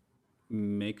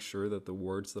make sure that the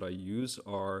words that I use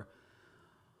are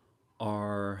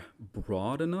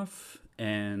broad enough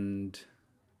and,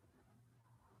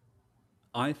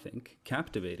 I think,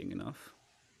 captivating enough.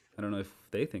 I don't know if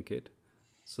they think it,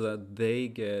 so that they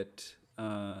get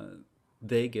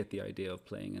the idea of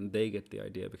playing and they get the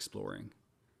idea of exploring.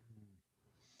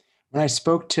 When I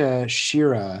spoke to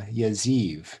Shira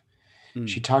Yaziv,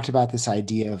 she Mm. talked about this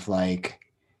idea of like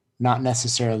not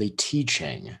necessarily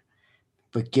teaching,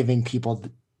 but giving people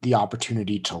the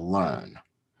opportunity to learn,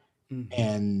 Hmm.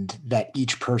 and that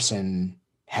each person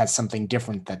has something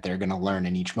different that they're going to learn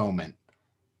in each moment,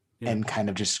 Yeah. and kind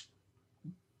of just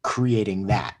creating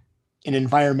that an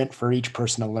environment for each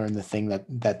person to learn the thing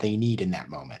that they need in that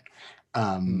moment.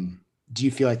 Mm. Do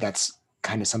you feel like that's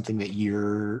kind of something that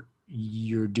you're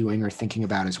doing or thinking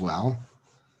about as well?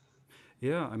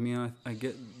 Yeah, I mean, I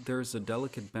get there's a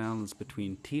delicate balance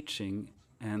between teaching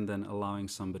and then allowing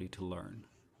somebody to learn.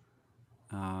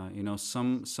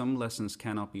 Some lessons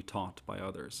cannot be taught by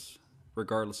others,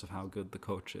 regardless of how good the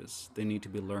coach is. They need to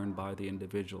be learned by the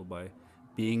individual by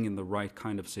being in the right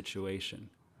kind of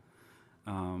situation.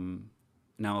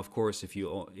 Now, of course, if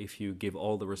you give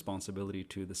all the responsibility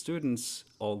to the students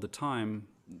all the time,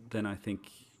 then I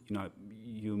think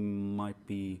you might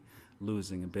be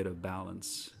losing a bit of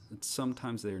balance.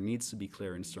 Sometimes there needs to be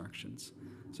clear instructions.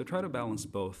 So try to balance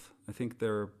both. I think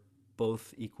they're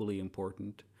both equally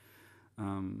important.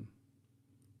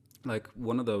 Like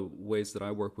one of the ways that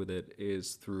I work with it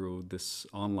is through this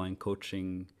online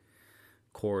coaching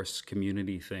course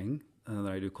community thing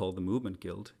that I do called the Movement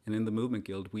Guild. And in the Movement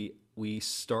Guild, we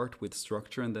start with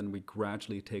structure and then we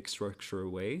gradually take structure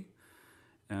away.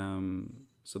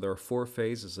 So there are 4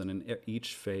 phases, and in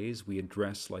each phase we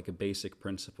address like a basic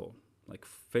principle. Like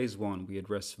phase one, we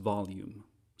address volume.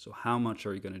 So how much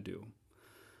are you going to do?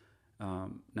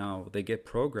 Now they get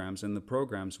programs. In the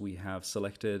programs, we have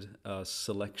selected a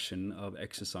selection of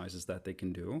exercises that they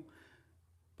can do.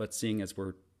 But seeing as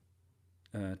we're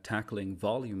tackling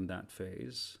volume that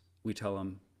phase, we tell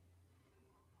them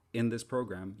in this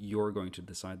program, you're going to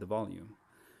decide the volume.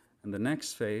 And the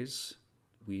next phase,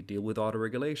 we deal with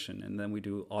autoregulation, and then we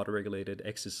do autoregulated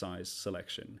exercise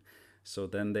selection. So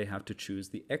then they have to choose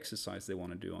the exercise they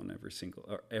want to do on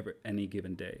any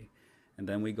given day. And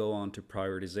then we go on to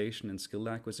prioritization and skill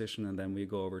acquisition, and then we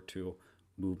go over to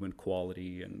movement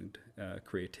quality and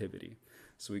creativity.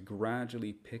 So we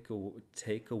gradually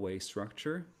take away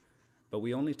structure, but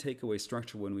we only take away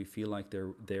structure when we feel like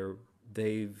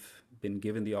they've been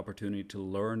given the opportunity to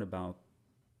learn about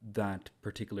that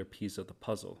particular piece of the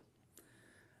puzzle.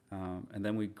 And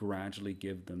then we gradually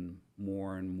give them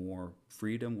more and more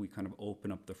freedom. We kind of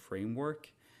open up the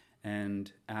framework. And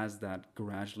as that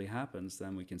gradually happens,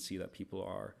 then we can see that people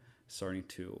are starting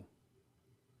to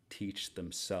teach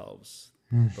themselves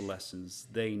the lessons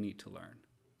they need to learn.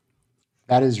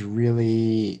 That is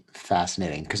really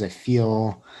fascinating because I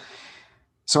feel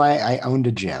so. I owned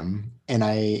a gym, and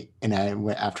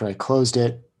after I closed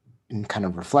it and kind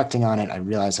of reflecting on it, I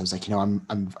realized I was like,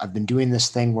 I've been doing this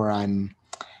thing where I'm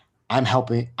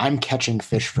catching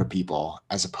fish for people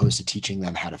as opposed to teaching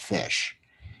them how to fish.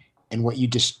 And what you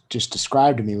just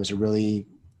described to me was a really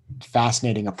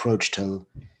fascinating approach to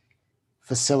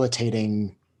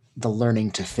facilitating the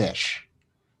learning to fish.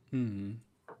 Hmm.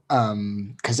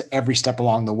 Because every step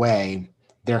along the way,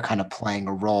 they're kind of playing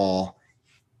a role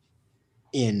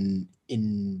in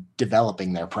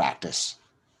developing their practice,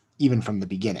 even from the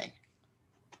beginning.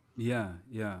 Yeah,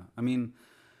 yeah. I mean,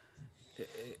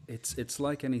 it's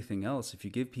like anything else. If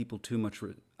you give people too much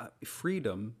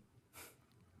freedom,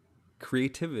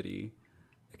 creativity,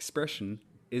 expression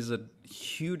is a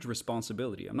huge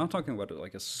responsibility. I'm not talking about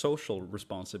like a social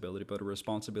responsibility, but a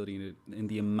responsibility in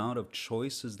the amount of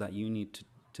choices that you need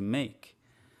to make.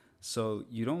 So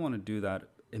you don't want to do that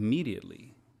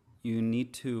immediately. You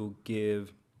need to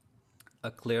give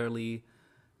a clearly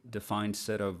defined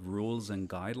set of rules and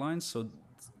guidelines, so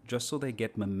just so they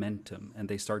get momentum and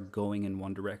they start going in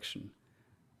one direction.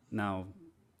 Now,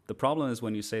 the problem is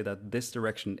when you say that this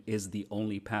direction is the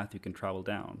only path you can travel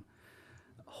down.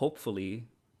 Hopefully,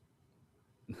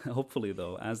 hopefully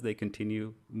though, as they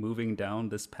continue moving down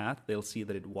this path, they'll see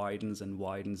that it widens and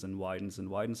widens and widens and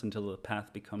widens until the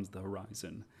path becomes the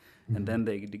horizon, and Mm-hmm. then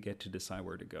they get to decide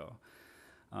where to go.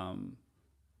 Um,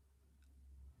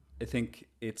 I think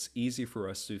it's easy for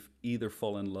us to either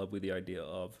fall in love with the idea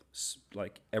of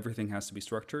like everything has to be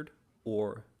structured,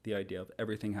 or the idea of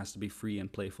everything has to be free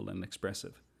and playful and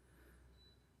expressive.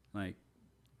 Like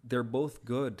they're both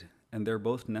good and they're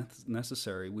both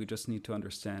necessary. We just need to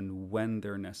understand when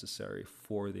they're necessary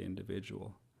for the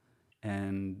individual.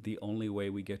 And the only way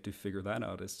we get to figure that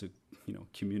out is to,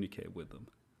 communicate with them.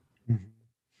 Mhm.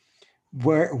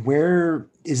 Where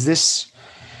is this?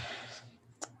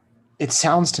 It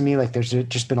sounds to me like there's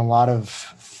just been a lot of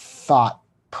thought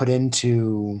put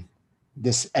into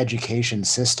this education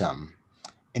system.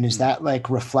 And is Mm. that like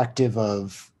reflective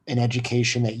of an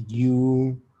education that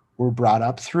you were brought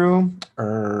up through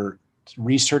or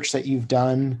research that you've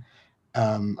done?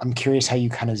 I'm curious how you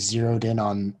kind of zeroed in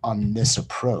on this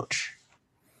approach.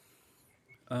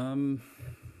 Um,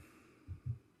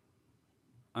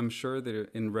 I'm sure that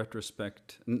in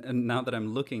retrospect, and now that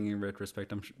I'm looking in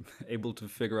retrospect, I'm able to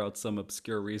figure out some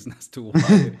obscure reason as to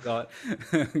why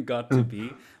it got to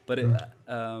be. But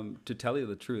to tell you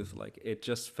the truth, like it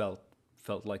just felt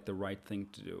like the right thing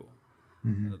to do.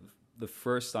 Mm-hmm. Uh, the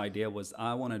first idea was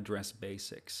I want to address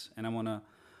basics, and I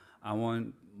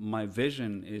want my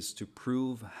vision is to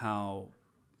prove how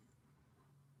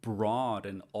broad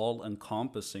and all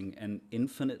encompassing and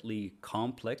infinitely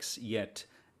complex yet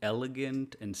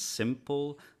elegant and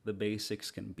simple the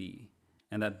basics can be,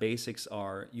 and that basics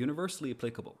are universally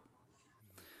applicable.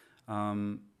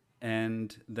 And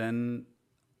then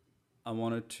I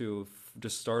wanted to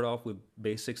just start off with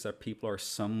basics that people are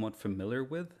somewhat familiar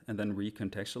with and then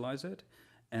recontextualize it.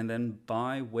 And then,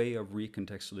 by way of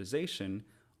recontextualization,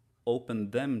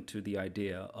 open them to the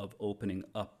idea of opening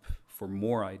up for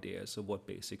more ideas of what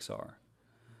basics are.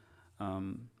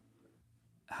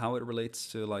 How it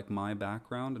relates to like my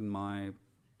background and my,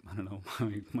 I don't know,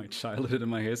 my childhood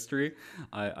and my history,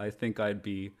 I think I'd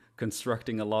be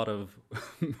constructing a lot of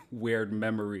weird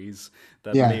memories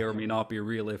that may Yeah. or may not be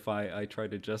real if I try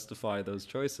to justify those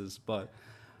choices. But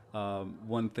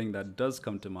one thing that does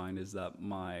come to mind is that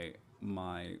my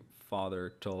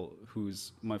father told,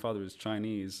 who's my father is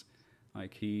Chinese,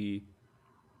 like he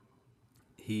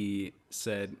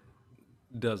said,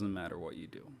 doesn't matter what you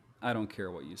do. I don't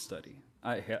care what you study.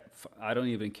 I don't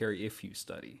even care if you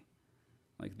study.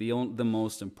 Like the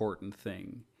most important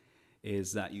thing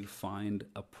is that you find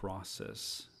a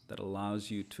process that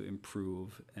allows you to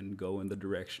improve and go in the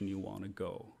direction you want to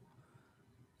go.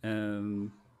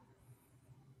 And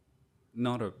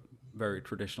not a very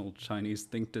traditional Chinese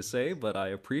thing to say, but I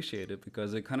appreciate it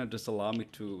because it kind of just allowed me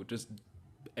to just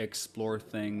explore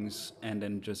things and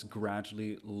then just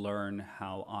gradually learn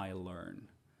how I learn.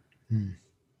 Hmm.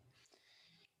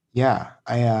 Yeah.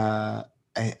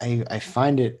 I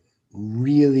find it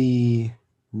really,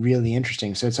 really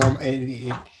interesting. So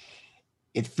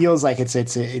it feels like it's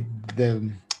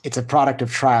a product of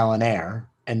trial and error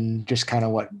and just kind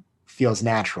of what feels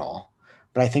natural.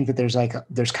 But I think that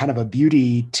there's kind of a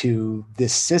beauty to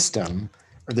this system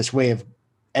or this way of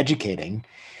educating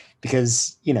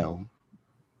because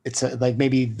it's like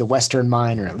maybe the Western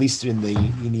mind, or at least in the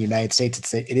United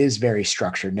States, it is very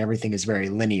structured and everything is very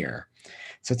linear.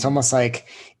 So it's Mm. almost like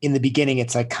in the beginning,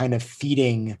 it's like kind of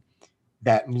feeding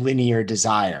that linear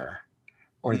desire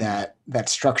or Mm. that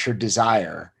structured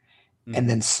desire, and Mm-hmm.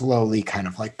 then slowly kind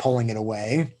of like pulling it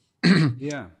away.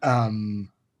 Yeah.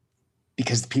 um,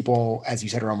 because people, as you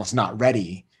said, are almost not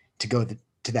ready to go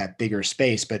to that bigger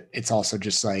space. But it's also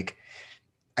just like,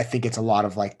 I think it's a lot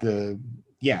of like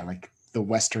like the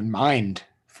Western mind,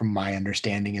 from my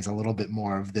understanding, is a little bit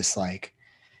more of this like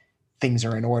things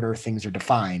are in order, things are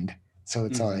defined. So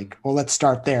it's Mm-hmm. like, well, let's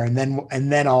start there, and then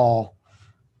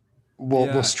we'll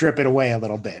Yeah. strip it away a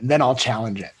little bit, and then I'll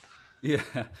challenge it. Yeah.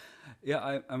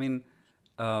 Yeah. I mean,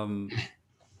 um,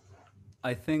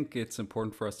 I think it's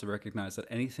important for us to recognize that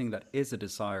anything that is a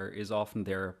desire is often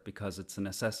there because it's a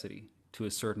necessity to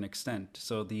a certain extent.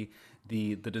 So the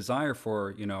desire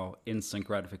for, instant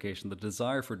gratification, the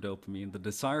desire for dopamine, the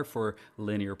desire for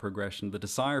linear progression, the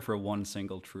desire for one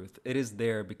single truth, it is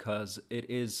there because it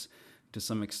is to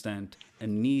some extent a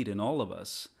need in all of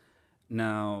us.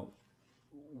 Now,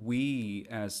 we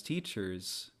as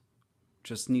teachers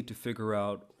just need to figure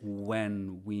out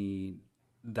when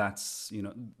that's you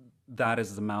know that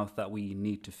is the mouth that we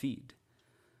need to feed,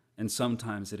 and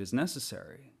sometimes it is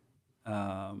necessary,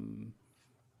 um,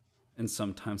 and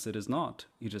sometimes it is not.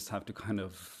 You just have to kind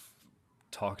of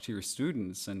talk to your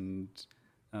students and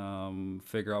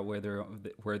figure out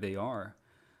where they are,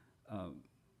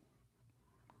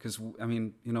 because I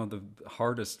mean, the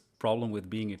hardest problem with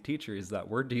being a teacher is that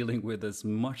we're dealing with as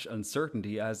much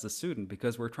uncertainty as the student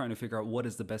because we're trying to figure out what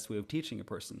is the best way of teaching a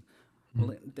person.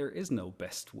 Well, there is no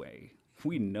best way.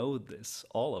 We know this,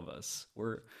 all of us.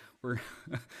 We're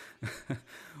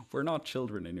we're not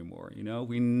children anymore.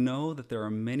 We know that there are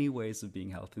many ways of being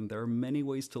healthy, and there are many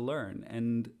ways to learn.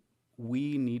 And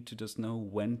we need to just know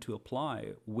when to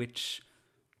apply which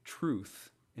truth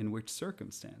in which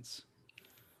circumstance.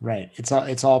 Right.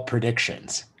 It's all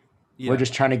predictions. We're Yeah,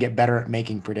 just trying to get better at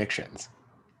making predictions.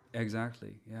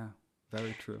 exactly. Yeah,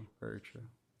 very true. Very true.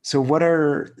 So what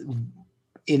are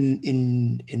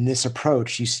in this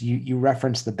approach, you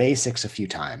reference the basics a few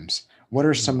times. What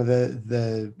are Mhm. some of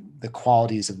the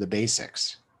qualities of the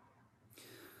basics?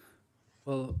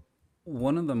 Well,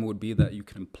 one of them would be that you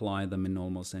can apply them in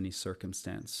almost any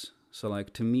circumstance. So,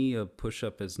 like to me, a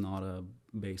push-up is not a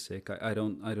basic. I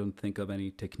don't think of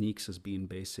any techniques as being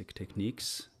basic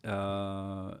techniques,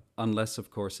 unless,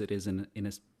 of course, it is in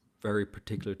a very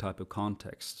particular type of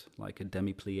context. Like a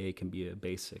demi-plie can be a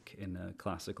basic in a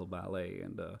classical ballet,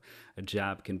 and a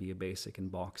jab can be a basic in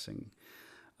boxing.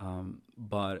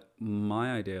 But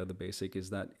my idea of the basic is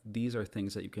that these are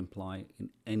things that you can apply in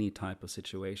any type of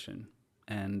situation.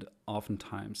 And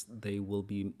oftentimes they will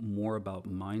be more about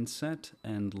mindset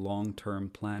and long term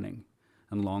planning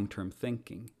and long term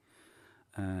thinking,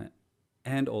 uh,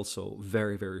 and also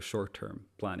very, very short term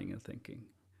planning and thinking.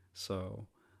 So,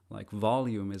 like,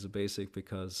 volume is a basic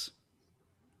because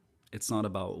it's not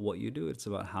about what you do, it's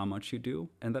about how much you do.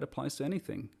 And that applies to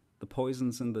anything. The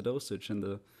poisons in the dosage and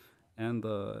the and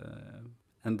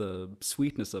the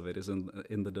sweetness of it is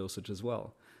in the dosage as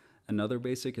well. Another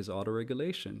basic is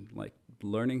autoregulation, like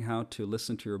learning how to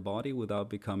listen to your body without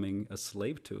becoming a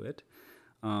slave to it.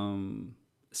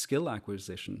 Skill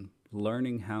acquisition,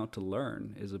 learning how to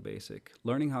learn is a basic.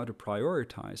 Learning how to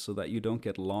prioritize so that you don't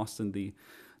get lost in the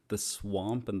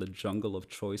swamp and the jungle of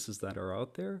choices that are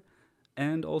out there.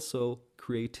 And also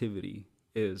creativity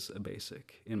is a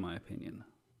basic, in my opinion,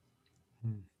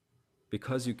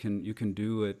 because you can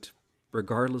do it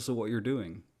regardless of what you're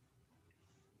doing.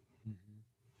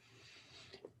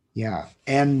 Yeah.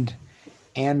 And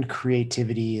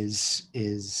creativity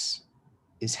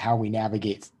is how we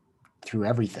navigate through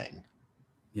everything,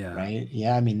 Yeah. right?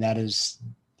 Yeah, I mean that is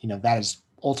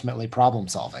ultimately problem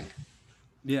solving.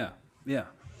 Yeah, yeah.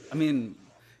 I mean,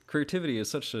 creativity is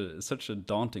such a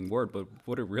daunting word, but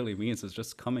what it really means is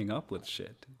just coming up with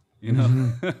shit, you know?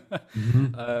 Hmm. Hmm.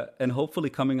 And hopefully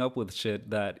coming up with shit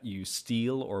that you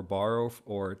steal or borrow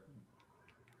or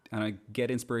get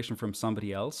inspiration from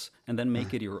somebody else and then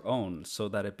make it your own so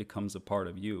that it becomes a part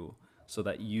of you, so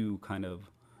that you kind of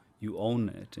you own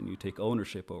it and you take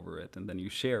ownership over it and then you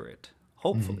share it. Hmm.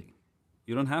 Hopefully.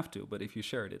 You don't have to, but if you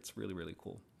share it, it's really, really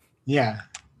cool. Yeah.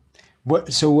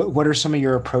 What are some of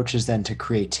your approaches then to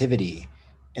creativity,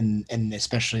 and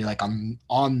especially like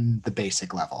on the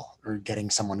basic level, or getting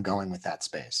someone going with that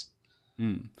space?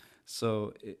 Mm.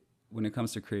 So when it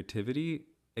comes to creativity,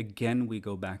 again, we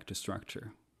go back to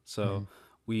structure. So Hmm.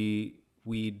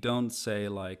 we don't say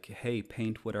like, "Hey,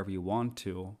 paint whatever you want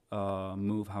to,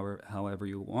 move however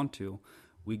you want to."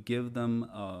 We give them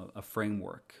a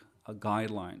framework, a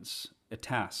guidelines, a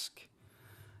task.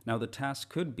 Now, the task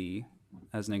could be,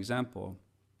 as an example,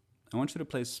 I want you to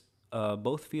place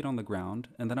both feet on the ground,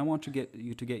 and then I want you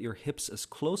to get your hips as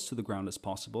close to the ground as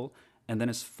possible, and then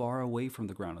as far away from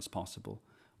the ground as possible,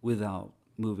 without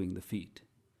moving the feet.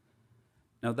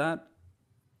 Now that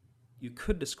you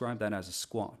could describe that as a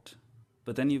squat,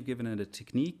 but then you've given it a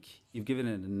technique, you've given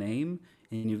it a name,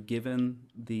 and you've given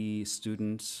the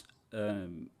students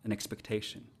an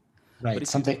expectation. But Right. if you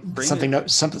Something frame something it, no-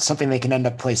 something something they can end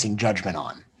up placing judgment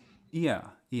on.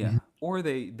 yeah, yeah. Mhm. Or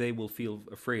they will feel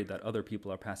afraid that other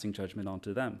people are passing judgment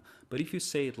onto them. But if you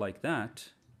say it like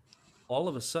that, all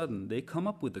of a sudden they come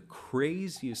up with the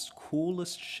craziest,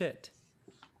 coolest shit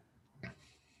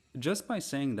just by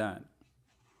saying that.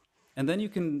 And then you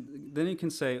can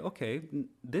say, okay,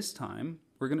 this time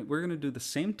we're gonna do the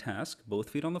same task, both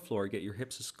feet on the floor, get your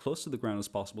hips as close to the ground as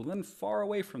possible, then far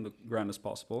away from the ground as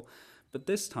possible. But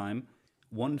this time,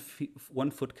 one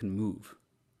foot can move.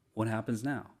 What happens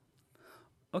now?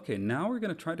 Okay, now we're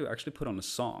gonna try to actually put on a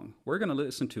song. We're gonna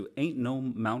listen to "Ain't No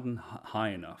Mountain High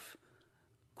Enough."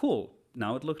 Cool.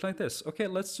 Now it looked like this. Okay,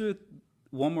 let's do it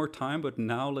one more time, but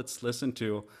now let's listen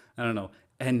to, I don't know,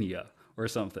 Enya or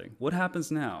something. What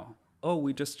happens now? Oh,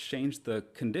 we just changed the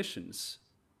conditions,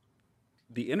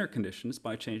 the inner conditions,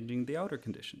 by changing the outer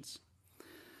conditions.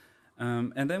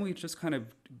 And then we just kind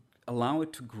of allow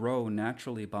it to grow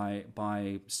naturally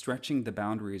by stretching the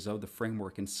boundaries of the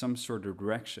framework in some sort of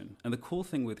direction. And the cool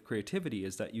thing with creativity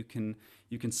is that you can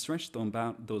stretch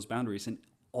those boundaries in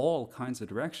all kinds of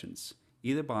directions,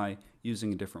 either by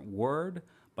using a different word,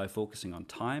 by focusing on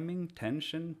timing,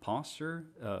 tension, posture,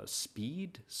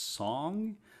 speed,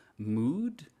 song,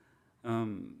 mood.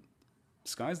 Um,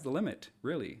 Sky's the limit,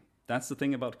 really. That's the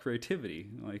thing about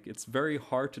creativity. Like, it's very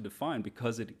hard to define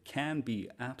because it can be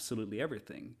absolutely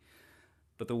everything.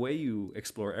 But the way you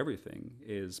explore everything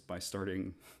is by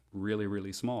starting really,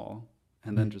 really small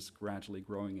and then just gradually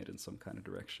growing it in some kind of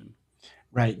direction.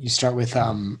 Right. You start with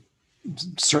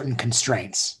certain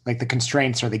constraints, like the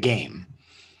constraints are the game.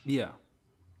 Yeah.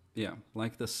 Yeah.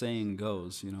 Like the saying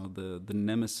goes, you know, the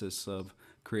nemesis of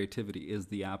creativity is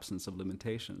the absence of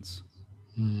limitations.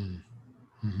 I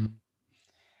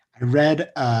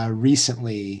read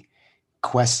recently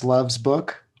Questlove's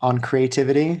book on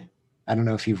creativity. I don't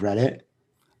know if you've read it.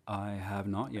 I have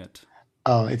not yet.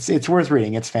 Oh, it's worth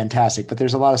reading. It's fantastic. But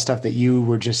there's a lot of stuff that you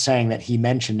were just saying that he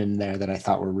mentioned in there that I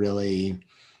thought were really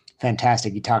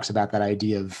fantastic. He talks about that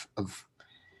idea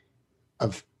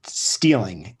of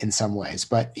stealing in some ways,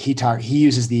 but he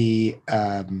uses the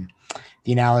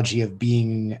analogy of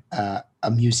being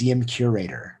a museum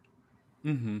curator,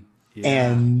 Mm-hmm. Yeah.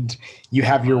 and you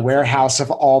have Oh, your that's lovely. warehouse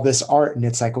of all this art, and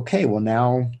it's like, okay, well,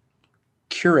 now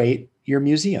curate your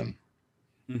museum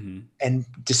Mm-hmm. and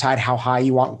decide how high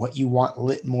you want, what you want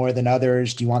lit more than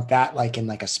others. Do you want that like in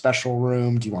like a special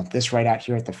room? Do you want this right out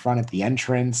here at the front at the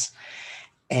entrance?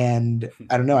 And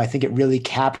I don't know, I think it really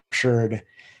captured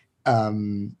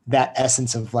that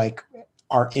essence of like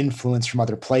our influence from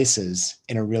other places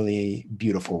in a really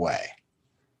beautiful way.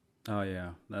 Oh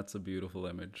yeah, that's a beautiful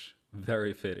image.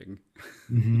 Very fitting.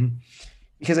 Mm-hmm.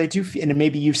 Because I do, and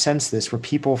maybe you've sensed this, where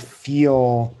people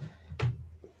feel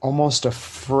almost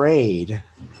afraid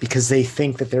because they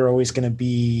think that they're always going to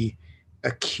be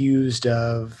accused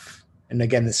of, and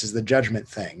again, this is the judgment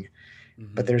thing, but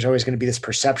Mm-hmm. there's always going to be this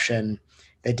perception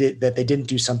that they didn't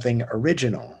do something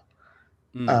original,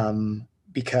 Mm. um,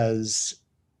 because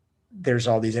there's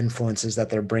all these influences that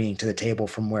they're bringing to the table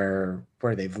from where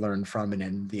they've learned from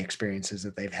and the experiences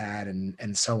that they've had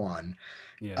and so on.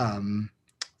 Yeah. Um,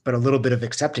 but a little bit of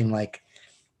accepting like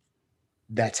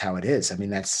that's how it is. I mean,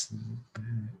 that's,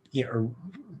 you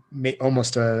know,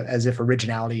 almost as if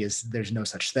originality is, there's no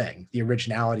such thing. The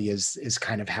originality is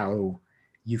kind of how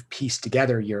you've pieced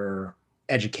together your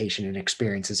education and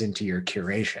experiences into your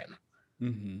curation.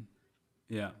 Mm-hmm.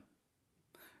 Yeah.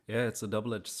 Yeah, it's a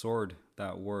double-edged sword,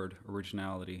 that word,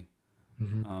 originality.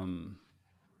 Mm-hmm. Um,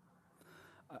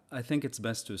 I think it's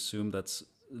best to assume that's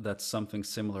something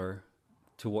similar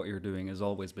to what you're doing has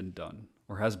always been done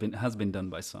or has been done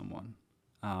by someone.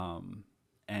 Um,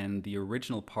 and the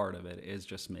original part of it is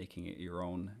just making it your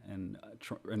own and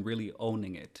really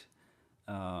owning it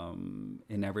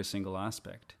in every single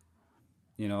aspect.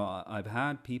 You know, I've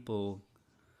had people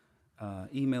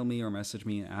email me or message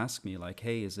me and ask me like,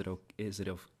 "Hey, is it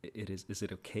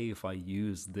okay if I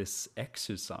use this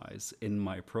exercise in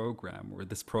my program or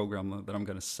this program that I'm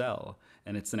going to sell?"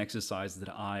 And it's an exercise that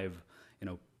I've, you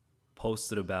know,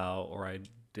 posted about or I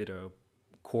did a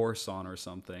course on or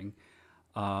something.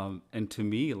 And to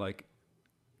me, like,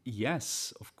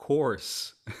 yes, of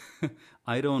course,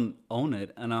 I don't own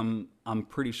it, and I'm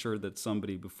pretty sure that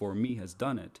somebody before me has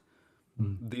done it.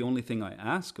 The only thing I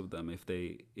ask of them if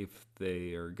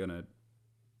they are gonna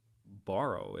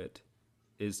borrow it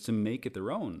is to make it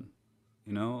their own.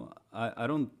 You know, I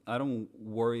don't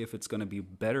worry if it's gonna be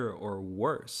better or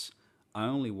worse. I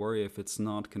only worry if it's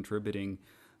not contributing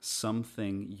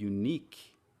something unique.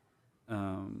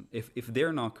 If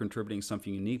they're not contributing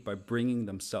something unique by bringing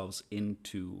themselves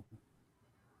into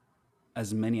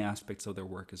as many aspects of their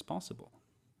work as possible.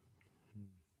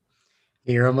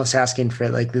 You're almost asking for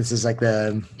like this is like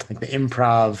the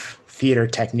improv theater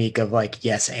technique of like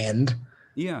yes and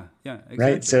Yeah, yeah,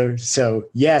 right. exactly. So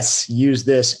yes, use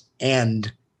this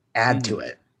and add to Hmm.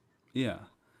 it. Yeah,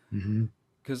 Mm-hmm.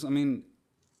 because I mean,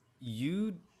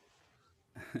 you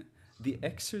the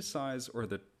exercise or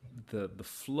the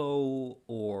flow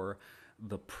or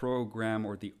the program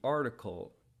or the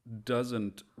article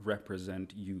doesn't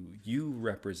represent you. You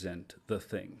represent the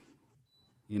thing,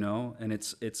 you know, and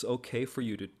it's okay for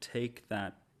you to take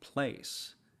that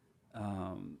place.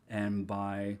 And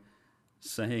by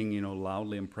saying, you know,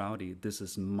 loudly and proudly, this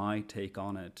is my take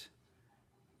on it.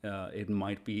 It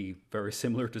might be very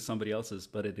similar to somebody else's,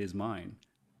 but it is mine.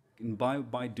 And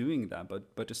by doing that,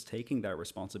 but just taking that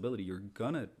responsibility, you're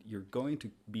going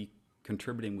to be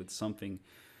contributing with something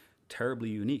terribly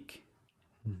unique.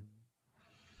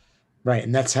 Right,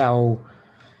 and that's how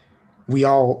we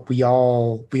all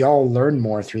learn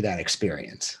more through that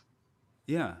experience,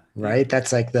 Yeah, yeah, right?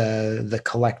 That's like the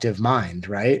collective mind,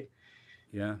 right?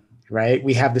 yeah. Right,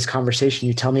 we have this conversation,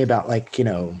 you tell me about like, you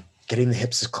know, getting the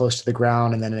hips as close to the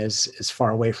ground and then as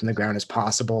far away from the ground as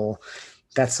possible.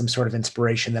 That's some sort of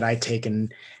inspiration that I take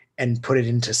and put it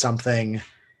into something,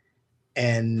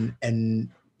 and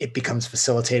it becomes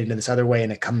facilitated in this other way,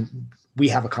 and we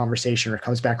have a conversation or it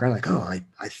comes back around like, oh,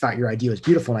 I thought your idea was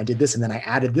beautiful and I did this and then I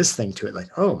added this thing to it. Like,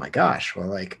 oh my gosh. Well,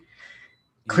 like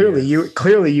Yes.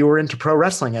 clearly you were into pro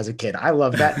wrestling as a kid. I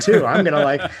love that too.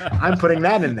 I'm putting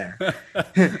that in there.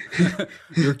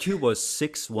 Your cube was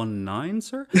 619,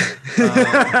 sir?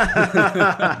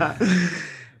 Uh,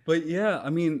 but yeah, I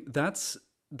mean, that's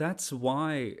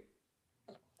why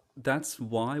that's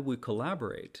why we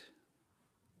collaborate.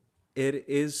 It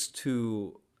is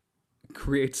to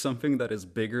create something that is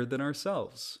bigger than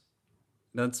ourselves.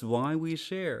 That's why we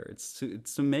share. It's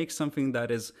to make something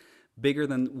that is bigger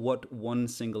than what one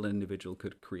single individual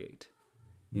could create,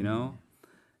 you know?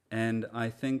 And I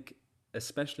think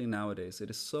especially nowadays it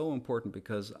is so important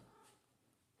because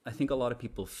I think a lot of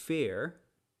people fear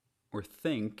or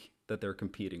think that they're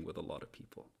competing with a lot of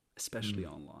people, especially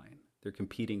online. They're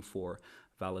competing for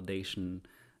validation,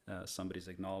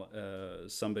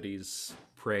 somebody's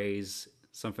praise,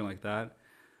 something like that.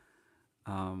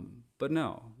 But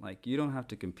no, like you don't have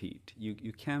to compete.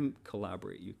 You can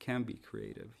collaborate. You can be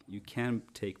creative. You can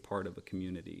take part of a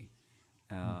community.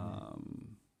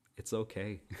 It's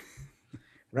okay.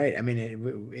 Right. I mean,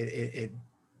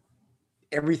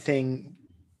 everything,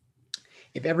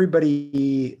 if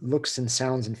everybody looks and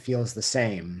sounds and feels the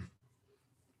same,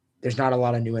 there's not a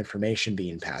lot of new information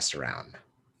being passed around.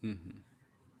 Hmm.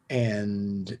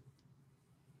 And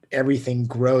everything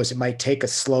grows. It might take a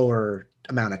slower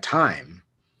amount of time,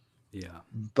 Yeah.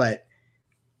 but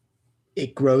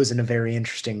it grows in a very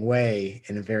interesting way,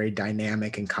 in a very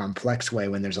dynamic and complex way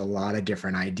when there's a lot of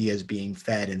different ideas being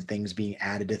fed and things being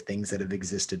added to things that have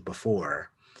existed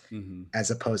before, Hmm. as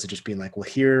opposed to just being like, well,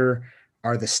 here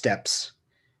are the steps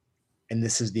and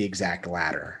this is the exact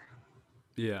ladder.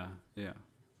 Yeah. Yeah.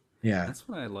 Yeah. That's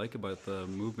what I like about the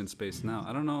movement space now.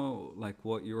 I don't know, like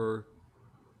what your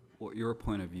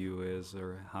point of view is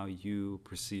or how you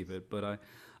perceive it, but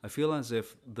I feel as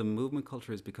if the movement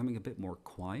culture is becoming a bit more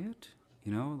quiet.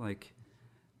 You know, like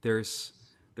there's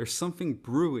there's something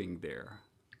brewing there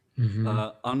Mm-hmm.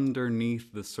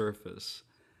 underneath the surface.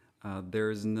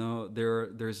 There's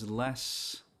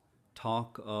less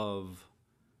talk of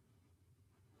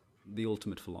the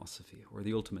ultimate philosophy or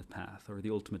the ultimate path or the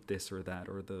ultimate this or that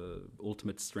or the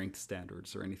ultimate strength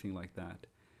standards or anything like that.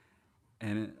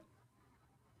 And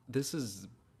this is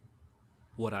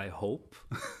what I hope.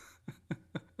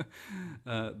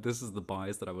 This is the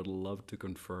bias that I would love to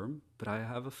confirm, but I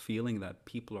have a feeling that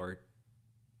people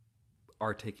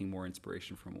are taking more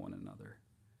inspiration from one another,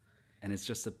 and it's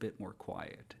just a bit more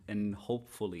quiet. And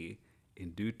hopefully,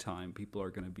 in due time, people are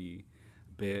going to be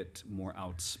a bit more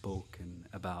outspoken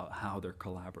about how they're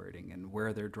collaborating and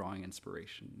where they're drawing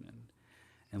inspiration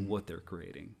and what they're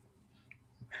creating.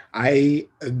 I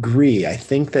agree. I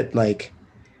think that like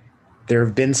there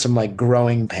have been some like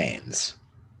growing pains,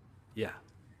 Yeah.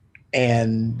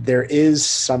 and there is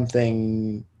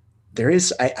something, there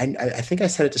is I think I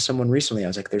said it to someone recently. I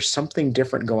was like, there's something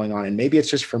different going on, and maybe it's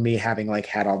just for me having like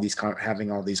had all these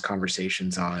having all these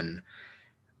conversations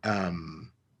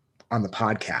um on the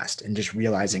podcast and just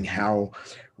realizing Hmm. how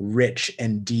rich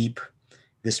and deep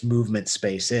this movement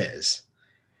space is.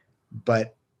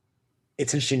 But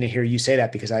it's interesting to hear you say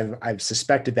that because I've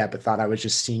suspected that, but thought I was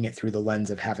just seeing it through the lens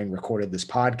of having recorded this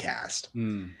podcast.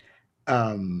 Mm.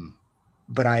 Um,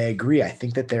 but I agree. I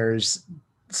think that there's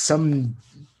some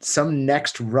some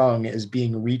next rung is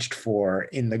being reached for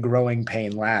in the growing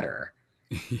pain ladder,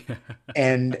 Yeah.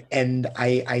 and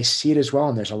I see it as well.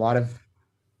 And there's a lot of,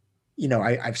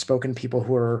 I've spoken to people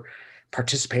who are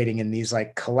participating in these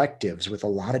like collectives with a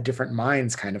lot of different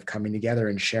minds kind of coming together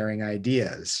and sharing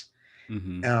ideas.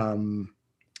 Hmm. Um,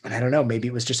 and I don't know, maybe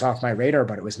it was just off my radar,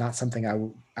 but it was not something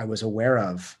I was aware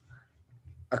of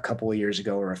a couple of years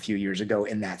ago or a few years ago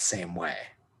in that same way.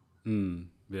 Mm.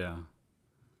 Yeah.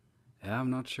 Yeah,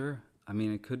 I'm not sure. I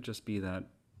mean, it could just be that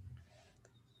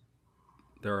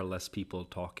there are less people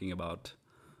talking about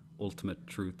ultimate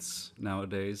truths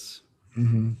nowadays.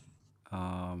 Mm-hmm.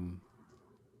 Um,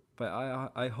 but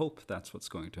I hope that's what's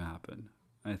going to happen.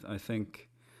 I think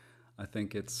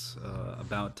it's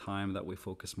about time that we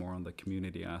focus more on the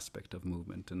community aspect of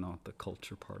movement and not the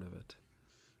culture part of it.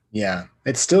 Yeah,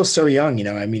 it's still so young,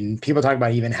 I mean, people talk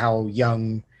about even how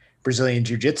young Brazilian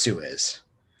jiu-jitsu is,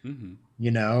 Hmm. and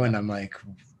Yeah. I'm like,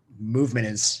 movement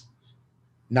is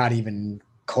not even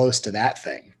close to that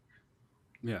thing.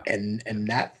 Yeah. Yeah. And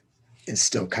that is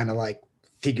still kind of like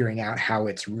figuring out how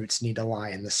its roots need to lie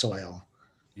in the soil,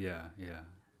 Yeah. Yeah.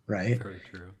 right? Very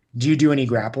true. Do you do any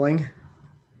grappling?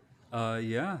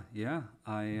 Yeah. Yeah.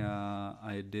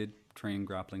 I did train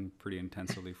grappling pretty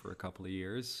intensively for a couple of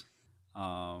years.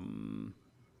 Um,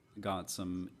 got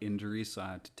some injuries, so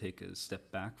I had to take a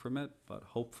step back from it. But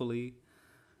hopefully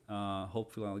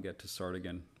I'll get to start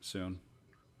again soon.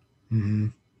 Hmm.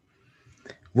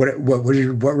 What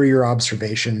were your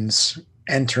observations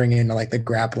entering into like the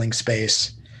grappling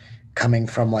space, coming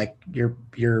from like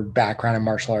your background in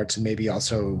martial arts and maybe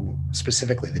also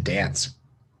specifically the dance?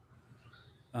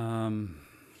 Um,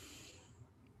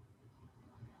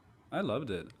 I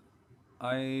loved it.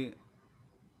 I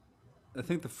I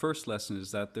think the first lesson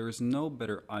is that there is no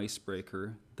better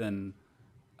icebreaker than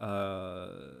uh,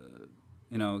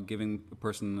 giving a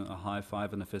person a high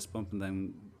five and a fist bump and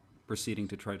then proceeding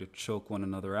to try to choke one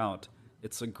another out.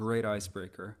 It's a great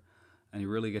icebreaker, and you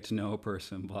really get to know a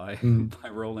person by by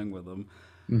rolling with them.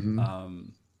 Mm-hmm.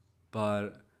 Um,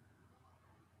 but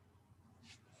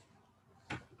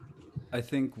I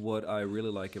think what I really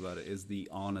like about it is the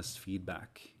honest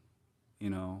feedback. You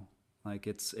know, like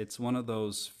it's one of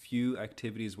those few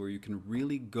activities where you can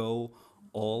really go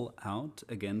all out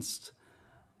against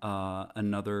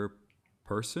another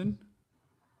person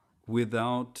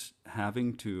without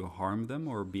having to harm them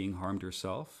or being harmed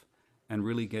yourself, and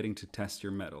really getting to test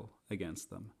your mettle against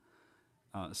them.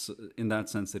 So in that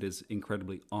sense, it is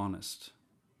incredibly honest,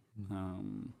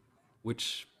 um,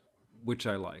 which which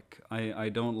I like. I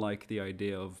don't like the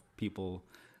idea of people,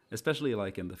 especially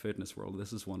like in the fitness world.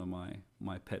 This is one of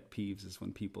my pet peeves is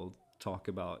when people talk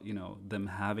about them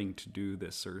having to do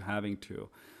this or having to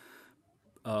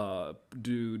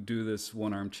do this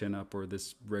one arm chin up or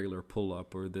this regular pull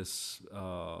up or this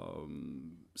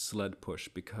sled push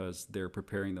because they're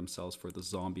preparing themselves for the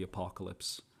zombie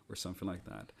apocalypse or something like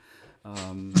that.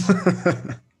 Um,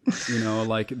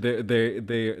 like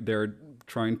they're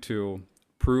trying to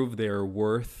prove their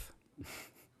worth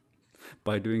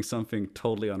by doing something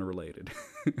totally unrelated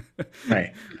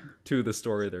Right. to the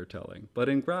story they're telling. But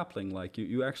in grappling, like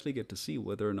you actually get to see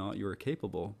whether or not you're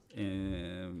capable,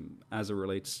 as it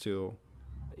relates to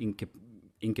inca-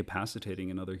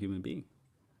 incapacitating another human being,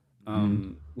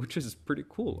 Mm-hmm. which is pretty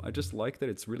cool. I just like that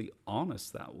it's really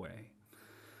honest that way.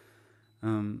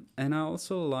 And I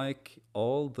also like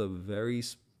all the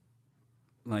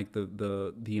like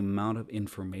the amount of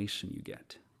information you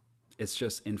get. It's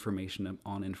just information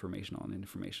on information on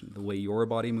information. The way your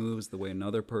body moves, the way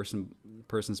another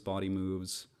person's body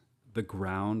moves, the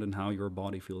ground and how your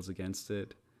body feels against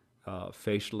it,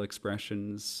 facial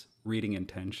expressions, reading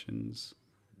intentions.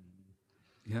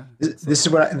 Yeah, it's a, This is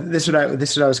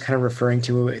what I was kind of referring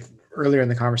to earlier in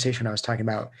the conversation. I was talking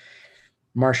about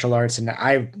martial arts, and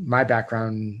my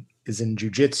background is in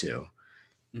jujitsu,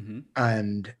 mm-hmm.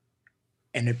 and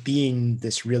it being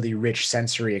this really rich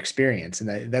sensory experience,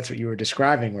 and that's what you were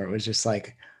describing, where it was just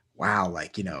like, wow,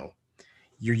 like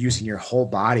you're using your whole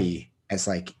body as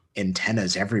like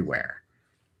antennas everywhere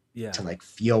Yeah. to like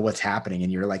feel what's happening,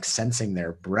 and you're like sensing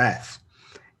their breath,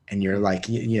 and you're Mm-hmm. like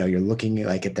you're looking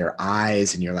like at their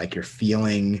eyes, and you're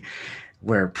feeling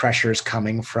where pressure's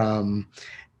coming from,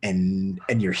 and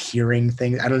you're hearing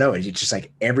things. I don't know, it's just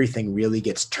like everything really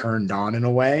gets turned on in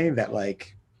a way that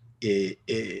like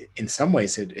in some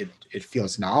ways it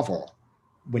feels novel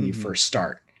when you Mm-hmm. first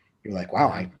start. You're like, wow,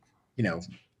 Yeah. I you know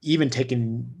even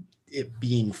taking it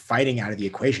being fighting out of the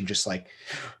equation, just like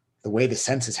the way the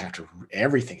senses have to,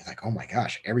 everything is like, oh my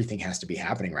gosh, everything has to be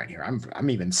happening right here. I'm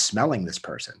even smelling this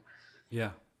person.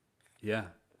 Yeah. Yeah.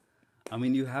 I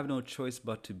mean, you have no choice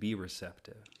but to be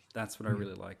receptive. That's what I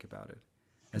really like about it.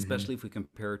 Mm-hmm. Especially if we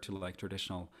compare it to like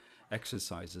traditional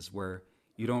exercises where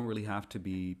you don't really have to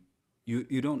be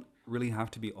you don't really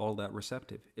have to be all that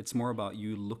receptive. It's more about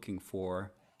you looking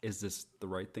for, is this the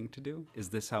right thing to do? Is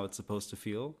this how it's supposed to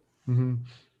feel? Mm-hmm.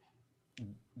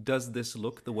 Does this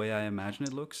look the way I imagine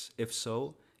it looks? If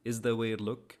so, is the way it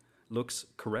looks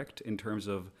correct in terms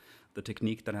of the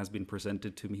technique that has been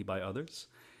presented to me by others?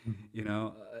 You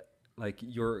know, like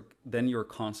you're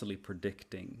constantly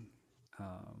predicting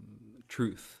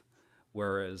truth,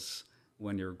 whereas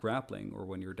when you're grappling or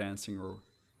when you're dancing or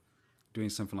doing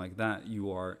something like that,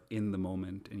 you are in the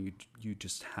moment and you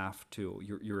just have to,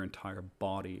 your entire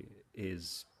body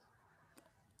is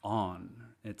on,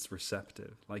 it's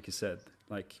receptive, like you said,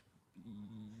 like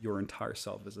your entire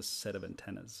self is a set of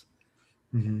antennas.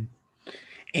 Mm-hmm.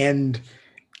 And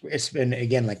it's been,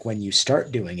 again, like when you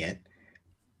start doing it,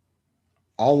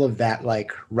 all of that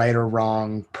like right or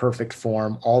wrong, perfect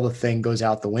form, all the thing goes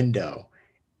out the window,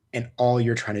 and all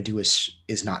you're trying to do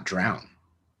is not drown.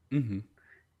 Mm-hmm. Yeah.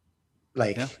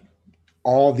 Like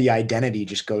all the identity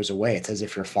just goes away. It's as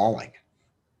if you're falling.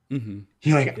 Mm-hmm.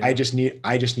 You're like, Yeah. I just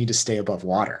need to stay above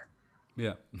water,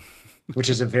 Yeah. which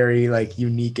is a very like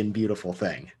unique and beautiful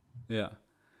thing. Yeah.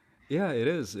 Yeah, it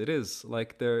is. It is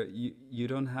like there you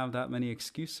don't have that many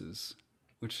excuses.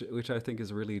 which I think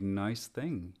is a really nice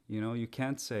thing. You know, you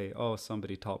can't say, "Oh,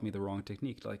 somebody taught me the wrong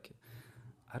technique." Like,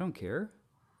 I don't care.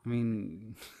 I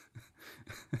mean,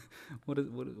 what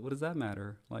does that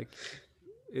matter? Like,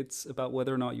 it's about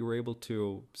whether or not you were able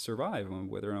to survive and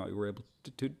whether or not you were able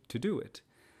to do it.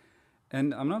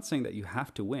 And I'm not saying that you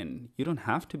have to win. You don't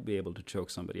have to be able to choke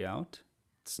somebody out.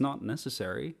 It's not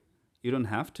necessary. You don't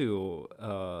have to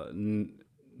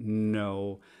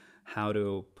know how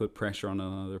to put pressure on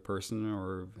another person,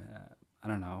 or, I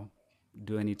don't know,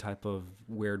 do any type of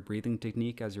weird breathing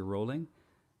technique as you're rolling.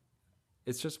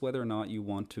 It's just whether or not you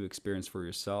want to experience for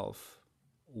yourself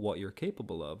what you're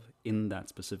capable of in that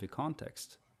specific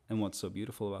context. And what's so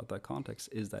beautiful about that context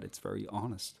is that it's very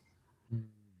honest.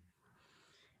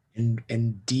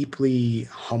 And deeply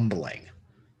humbling,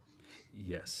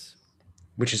 Yes.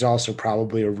 which is also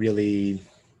probably a really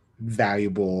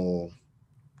valuable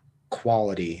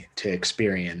quality to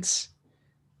experience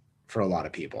for a lot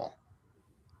of people.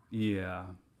 Yeah.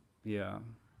 Yeah.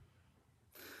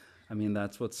 I mean,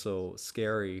 that's what's so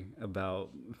scary about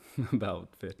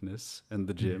about fitness and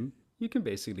the gym. You can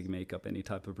basically make up any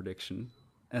type of prediction.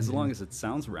 As long Mhm. as it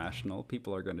sounds rational,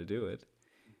 people are going to do it.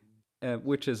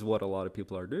 Which is what a lot of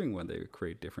people are doing when they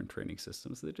create different training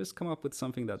systems. They just come up with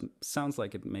something that sounds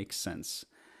like it makes sense.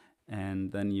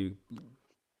 And then you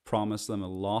promise them a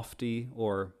lofty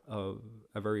or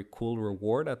a very cool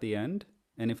reward at the end.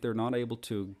 And if they're not able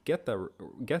to get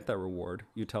that reward,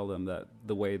 you tell them that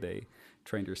the way they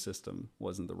trained your system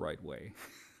wasn't the right way.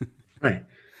 Right.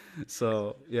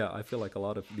 So yeah, I feel like a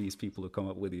lot of these people who come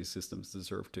up with these systems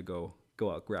deserve to go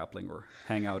out grappling or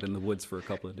hang out in the woods for a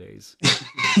couple of days.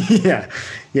 Yeah.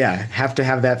 Yeah. Have to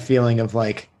have that feeling of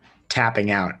like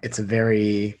tapping out. It's a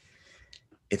very,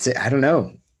 I don't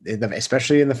know,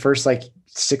 especially in the first like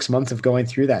 6 months of going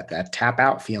through that tap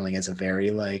out feeling is a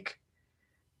very like,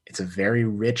 it's a very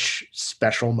rich,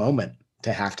 special moment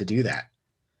to have to do that.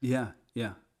 Yeah,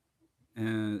 yeah.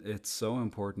 And it's so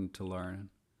important to learn.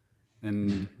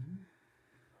 And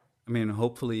I mean,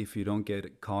 hopefully if you don't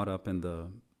get caught up in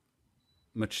the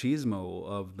machismo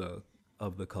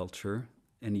of the culture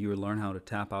and you learn how to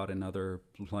tap out in other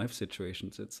life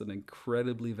situations, it's an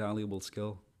incredibly valuable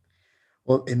skill.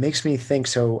 Well, it makes me think.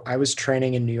 So I was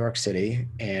training in New York City,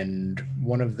 and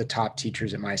one of the top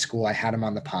teachers at my school, I had him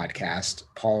on the podcast,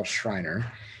 Paul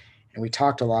Schreiner, and we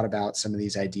talked a lot about some of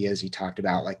these ideas. He talked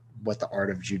about like what the art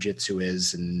of jujitsu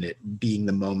is and it being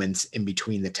the moments in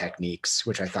between the techniques,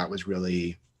 which I thought was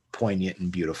really poignant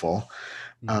and beautiful.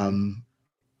 Hmm. Um,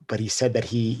 but he said that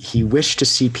he wished to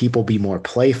see people be more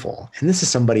playful, and this is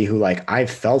somebody who like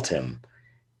I've felt him,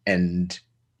 and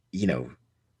you know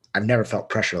I've never felt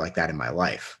pressure like that in my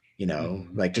life. Hmm.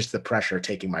 Like just the pressure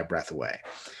taking my breath away.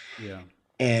 Yeah.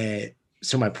 And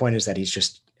so my point is that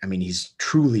I mean, he's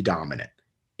truly dominant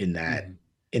in that Hmm.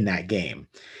 in that game.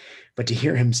 But to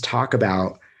hear him talk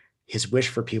about his wish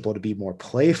for people to be more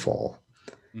playful,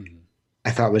 Hmm.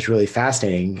 I thought was really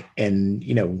fascinating. And,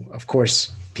 of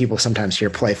course, people sometimes hear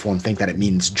playful and think that it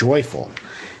means joyful.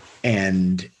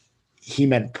 And he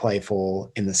meant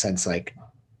playful in the sense like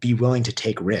be willing to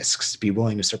take risks, be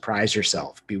willing to surprise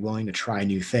yourself, be willing to try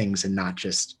new things and not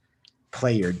just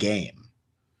play your game.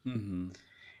 Hmm.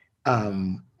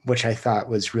 Yeah. Which I thought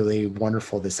was really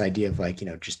wonderful. This idea of like,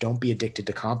 just don't be addicted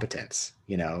to competence,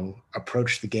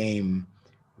 approach the game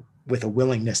with a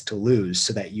willingness to lose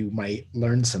so that you might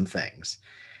learn some things.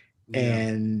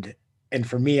 Yeah. And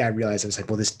for me, I realized I was like,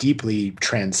 well, this deeply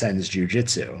transcends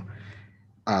jujitsu.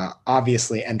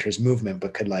 Obviously enters movement,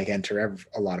 but could like enter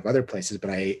a lot of other places.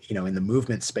 But in the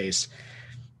movement space,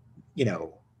 you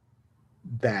know,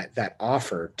 that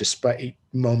offer, despite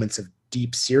moments of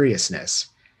deep seriousness,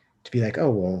 to be like, oh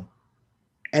well,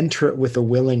 enter it with a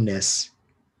willingness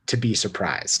to be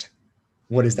surprised.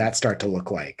 What does Hmm. that start to look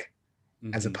like?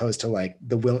 As Hmm. opposed to like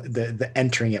the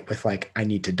entering it with like, I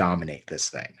need to dominate this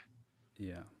thing.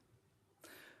 Yeah.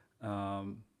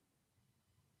 Um,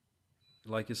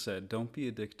 like you said, don't be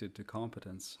addicted to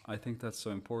competence. I think that's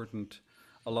so important.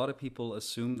 A lot of people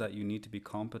assume that you need to be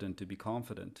competent to be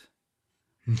confident,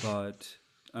 but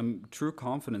true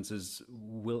confidence is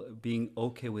being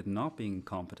okay with not being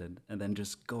competent and then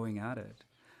just going at it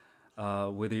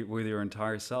with your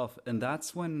entire self. And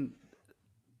that's when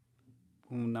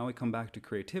now we come back to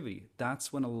creativity.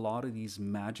 That's when a lot of these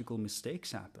magical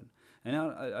mistakes happen. And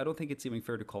I don't think it's even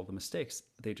fair to call them mistakes.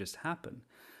 They just happen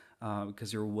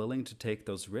because you're willing to take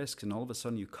those risks, and all of a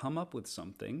sudden you come up with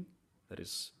something that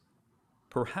is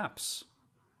perhaps,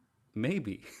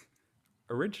 maybe,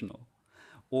 original,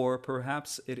 or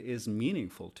perhaps it is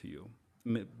meaningful to you.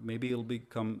 Maybe it'll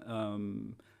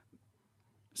become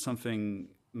something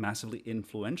massively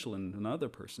influential in another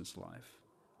person's life.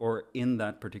 or in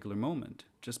that particular moment,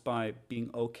 just by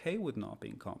being okay with not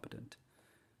being competent.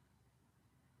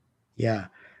 Yeah.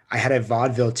 I had a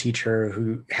vaudeville teacher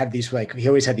who had these, like, he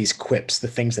always had these quips, the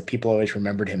things that people always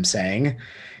remembered him saying.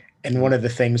 And one Mm-hmm. of the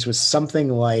things was something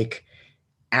like,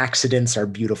 accidents are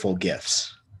beautiful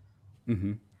gifts.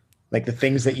 Mm-hmm. Like the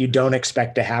things that you don't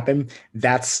expect to happen,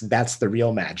 that's the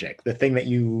real magic. The thing that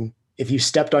you, if you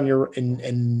stepped on your,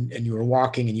 and you were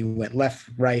walking and you went left,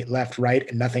 right,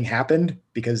 and nothing happened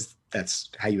because that's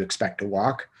how you expect to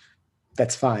walk,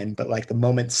 that's fine. But like the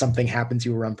moment something happens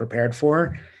you were unprepared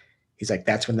for, he's like,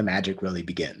 that's when the magic really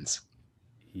begins.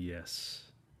 Yes.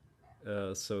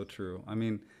 So true. I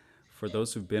mean, for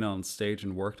those who've been on stage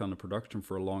and worked on a production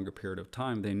for a longer period of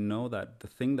time, they know that the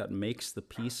thing that makes the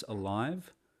piece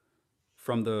alive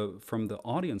from the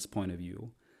audience point of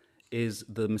view is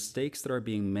the mistakes that are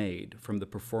being made from the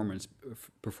performer's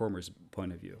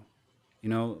point of view. You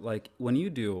know, like when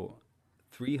you do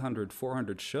 300,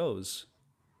 400 shows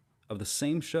of the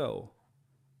same show,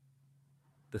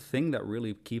 the thing that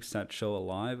really keeps that show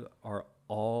alive are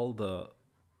all the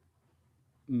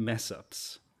mess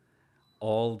ups,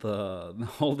 all the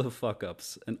all the fuck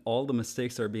ups, and all the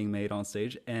mistakes that are being made on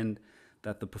stage, and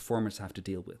that the performers have to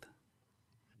deal with.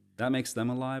 That makes them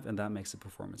alive, and that makes the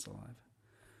performance alive.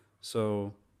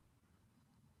 So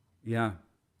yeah,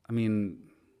 I mean,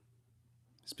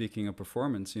 speaking of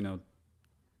performance, you know,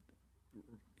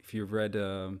 if you've read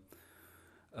uh,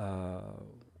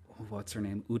 what's her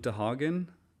name, Uta Hagen,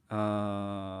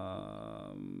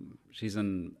 she's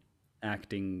an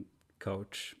acting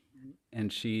coach,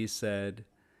 and she said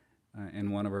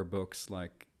in one of her books,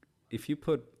 like, if you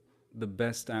put the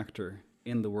best actor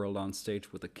in the world on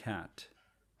stage with a cat,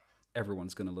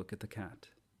 everyone's going to look at the cat.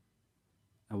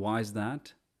 And why is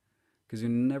that? Because you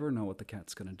never know what the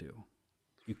cat's going to do.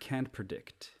 You can't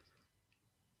predict.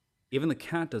 Even the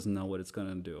cat doesn't know what it's going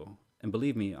to do. And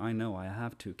believe me, I know, I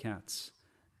have 2 cats.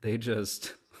 They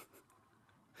just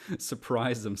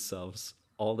surprise themselves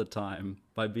all the time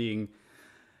by being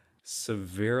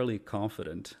severely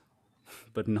confident,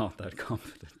 but not that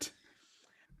confident.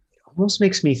 Almost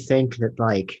makes me think that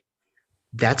like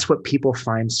that's what people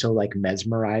find so like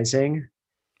mesmerizing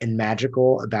and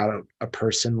magical about a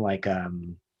person like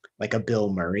a Bill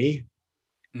Murray.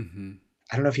 Mm-hmm.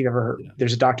 I don't know if you've ever heard, Yeah.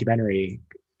 there's a documentary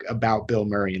about Bill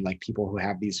Murray and like people who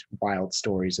have these wild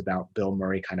stories about Bill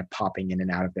Murray kind of popping in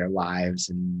and out of their lives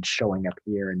and showing up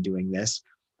here and doing this.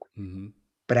 Mm-hmm.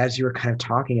 But as you were kind of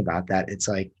talking about that, it's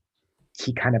like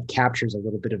he kind of captures a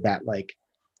little bit of that, like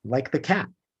the cat.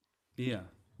 Yeah.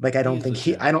 Like I He don't is think a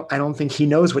he cat. I don't think he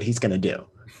knows what he's going to do.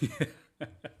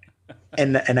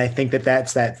 And I think that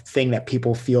that's that thing that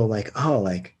people feel like, oh,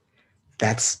 like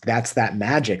that's that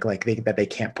magic like that they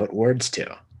can't put words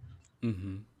to.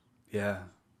 Mm-hmm. Yeah.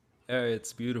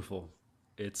 It's beautiful.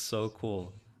 It's so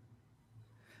cool.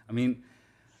 I mean,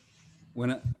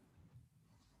 when I,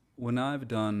 when I've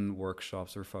done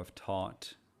workshops or if I've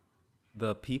taught,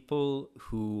 the people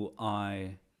who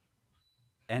I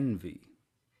envy,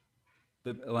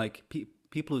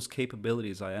 people whose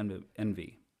capabilities I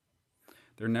envy,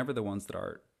 they're never the ones that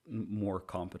are more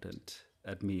competent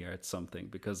at me or at something,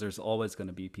 because there's always going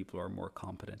to be people who are more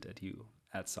competent at you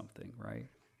at something, right?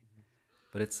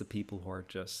 But it's the people who are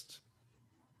just,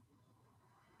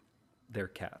 they're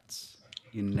cats.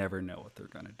 You never know what they're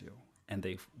going to do. And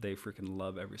they freaking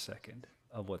love every second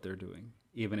of what they're doing,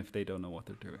 even if they don't know what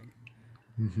they're doing.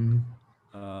 Mm-hmm.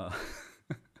 Uh,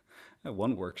 I had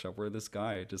one workshop where this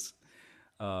guy just,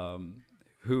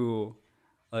 who,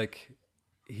 like,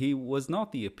 he was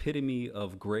not the epitome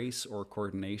of grace or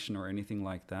coordination or anything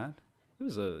like that. He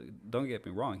was a, don't get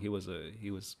me wrong, he was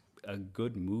a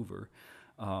good mover,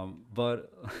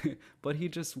 but but he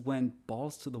just went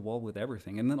balls to the wall with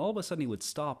everything. And then all of a sudden he would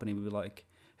stop and he would be like,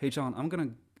 "Hey John, I'm gonna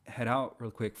head out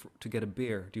real quick to get a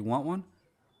beer. Do you want one?"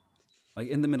 Like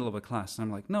in the middle of a class, and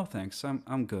I'm like, "No, thanks.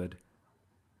 I'm good."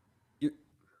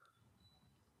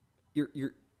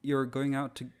 You're you're going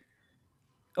out to,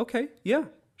 okay, yeah,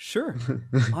 sure.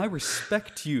 I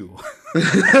respect you.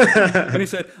 And he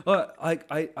said,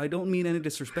 I don't mean any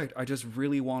disrespect. I just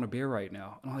really want a beer right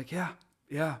now. And I'm like, yeah,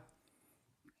 yeah,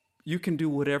 you can do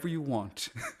whatever you want.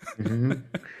 Mm-hmm.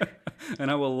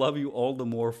 And I will love you all the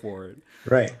more for it.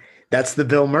 Right. That's the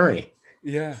Bill Murray.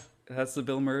 Yeah, that's the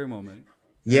Bill Murray moment.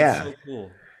 And it's Yeah. so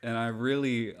cool. And I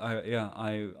really,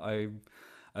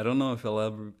 I don't know if I'll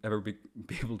ever be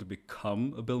able to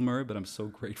become a Bill Murray, but I'm so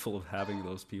grateful of having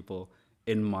those people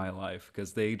in my life,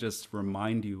 because they just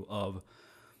remind you of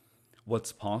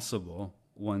what's possible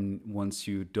once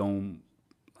you don't,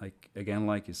 like, again,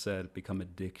 like you said, become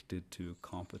addicted to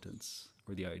competence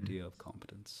or the idea of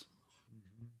competence.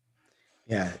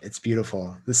 Yeah, it's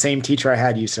beautiful. The same teacher I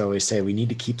had used to always say, "We need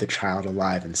to keep the child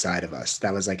alive inside of us."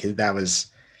 That was like that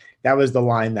was the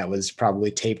line that was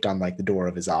probably taped on like the door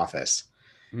of his office.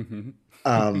 Hmm.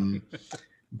 Um,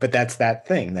 but that's that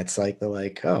thing. That's like the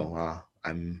like, oh,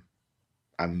 I'm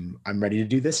ready to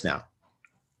do this now.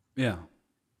 Yeah,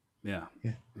 yeah.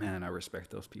 Yeah. Man, I respect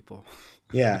those people.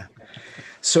 Yeah.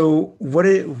 So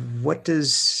what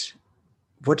does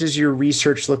your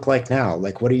research look like now?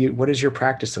 Like, what does your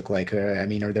practice look like? I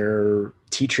mean, are there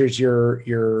teachers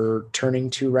you're turning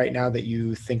to right now that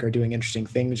you think are doing interesting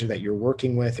things, or that you're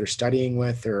working with, or studying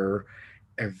with, or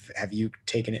have you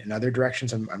taken it in other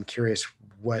directions? I'm curious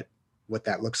what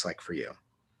that looks like for you.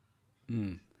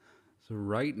 Mm. So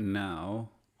right now,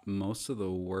 most of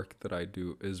the work that I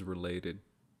do is related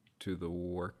to the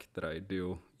work that I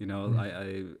do. You know,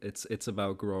 it's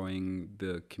about growing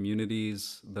the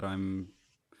communities that I'm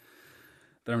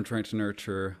trying to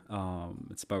nurture.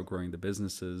 It's about growing the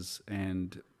businesses,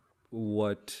 and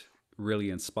what really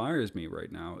inspires me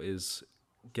right now is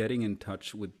getting in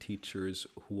touch with teachers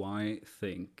who I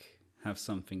think have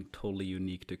something totally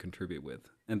unique to contribute with,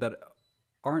 and that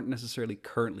aren't necessarily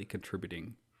currently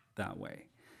contributing that way.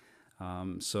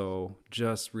 So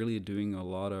just really doing a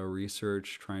lot of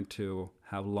research, trying to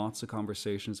have lots of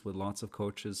conversations with lots of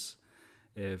coaches.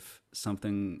 If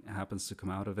something happens to come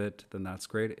out of it, then that's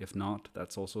great. If not,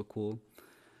 that's also cool.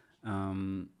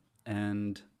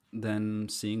 And then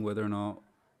seeing whether or not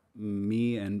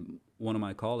me and one of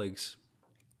my colleagues,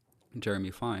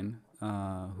 Jeremy Fine,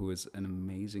 who is an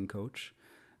amazing coach,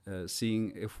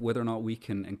 seeing if whether or not we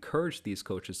can encourage these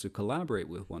coaches to collaborate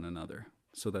with one another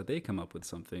so that they come up with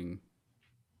something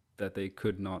that they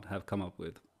could not have come up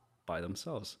with by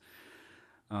themselves.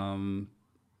 Um,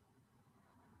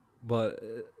 but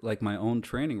like my own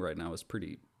training right now is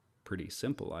pretty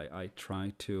simple. I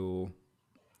try to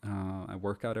I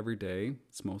work out every day.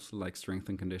 It's mostly like strength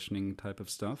and conditioning type of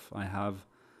stuff. I have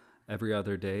every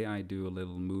other day I do a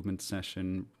little movement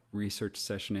session, research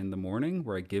session in the morning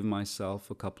where I give myself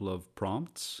a couple of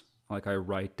prompts. Like I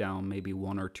write down maybe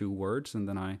one or two words and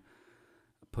then I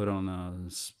put on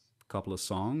couple of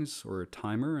songs or a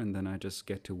timer and then I just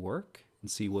get to work and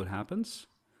see what happens.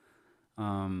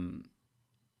 Um,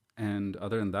 and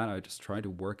other than that, I just try to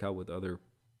work out with other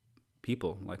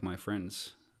people, like my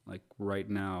friends. Like right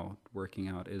now, working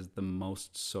out is the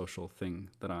most social thing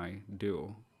that I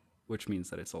do, which means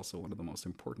that it's also one of the most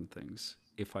important things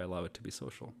if I allow it to be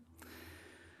social.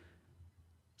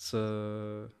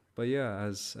 So, but yeah,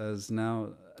 as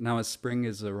now as spring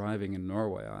is arriving in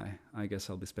Norway, I guess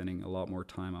I'll be spending a lot more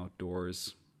time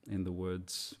outdoors in the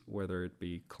woods, whether it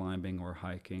be climbing or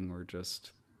hiking or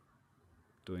just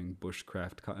doing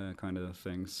bushcraft kind of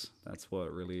things. That's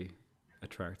what really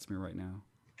attracts me right now.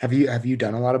 Have you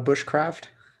done a lot of bushcraft?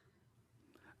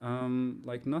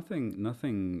 Like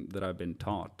nothing that I've been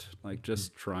taught. Like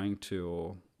just trying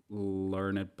to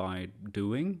learn it by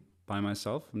doing by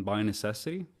myself and by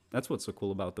necessity. That's what's so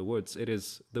cool about the woods.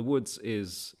 The woods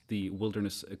is the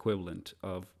wilderness equivalent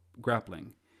of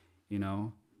grappling. You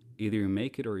know, either you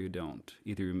make it or you don't.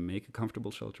 Either you make a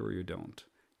comfortable shelter or you don't.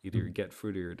 Either you get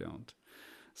food or you don't.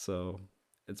 So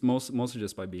it's mostly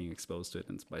just by being exposed to it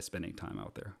and by spending time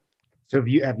out there. So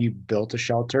have you built a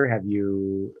shelter? Have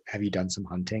you done some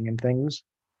hunting and things?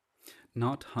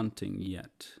 Not hunting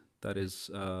yet. That is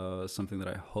something that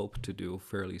I hope to do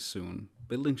fairly soon.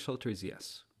 Building shelters,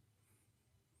 yes,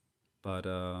 but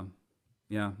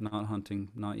yeah, not hunting,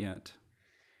 not yet.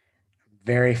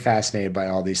 Very fascinated by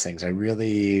all these things. I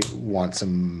really want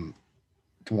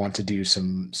to do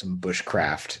some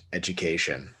bushcraft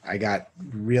education. I got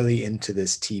really into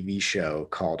this TV show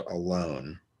called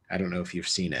Alone. I don't know if you've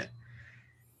seen it.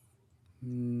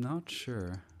 Not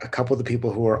sure. A couple of the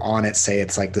people who are on it say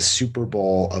it's like the Super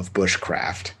Bowl of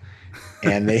bushcraft.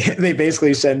 And they they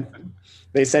basically send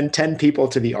 10 people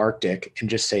to the Arctic and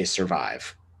just say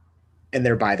survive. And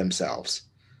they're by themselves.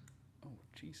 Oh,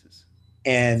 Jesus, that's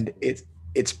And cool.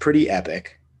 it's pretty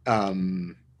epic.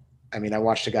 Um, I mean, I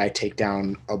watched a guy take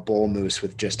down a bull moose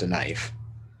with just a knife.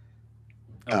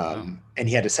 Oh wow. And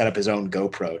he had to set up his own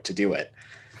GoPro to do it.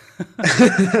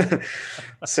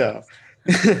 So,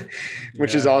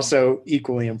 which is Yeah. also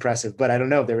equally impressive. But I don't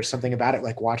know, there was something about it,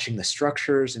 like watching the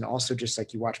structures, and also just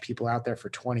like you watch people out there for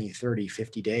 20, 30,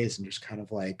 50 days and just kind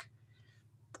of like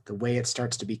the way it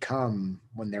starts to become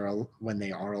when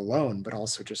they are alone, but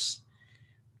also just,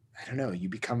 I don't know, you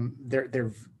become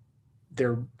they're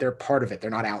part of it.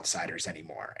 They're not outsiders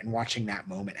anymore. And watching that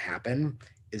moment happen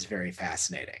is very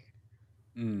fascinating,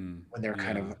 Mm, when they're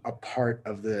kind yeah. of a part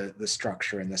of the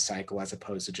structure and the cycle, as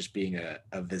opposed to just being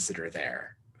a visitor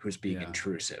there who's being Yeah.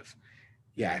 intrusive.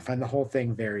 Yeah, I Yeah. find the whole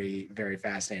thing very, very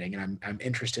fascinating, and I'm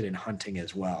interested in hunting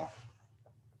as well.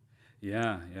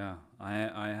 Yeah, yeah.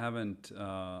 I haven't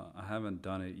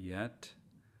done it yet.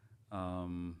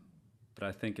 Um, but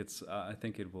I think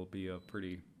it will be a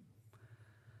pretty.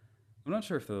 I'm not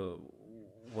sure if the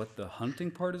what the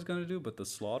hunting part is going to do, but the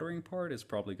slaughtering part is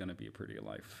probably going to be a pretty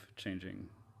life changing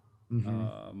Hmm.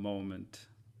 moment.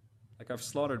 Like I've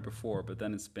slaughtered before, but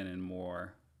then it's been in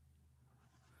more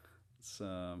it's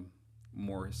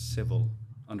more civil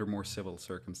under more civil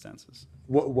circumstances.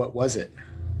 What was it?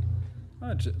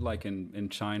 Like in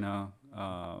China,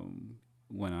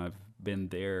 when I've been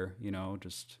there, you know,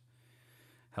 just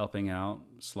helping out,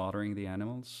 slaughtering the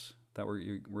animals that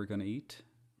we're gonna eat.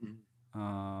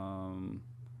 Um,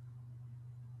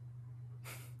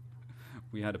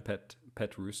 we had a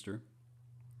pet rooster,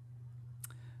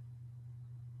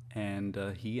 and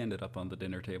he ended up on the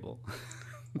dinner table.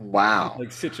 Wow.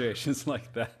 Like situations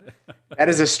like that. That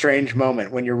is a strange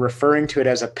moment when you're referring to it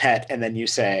as a pet and then you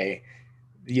say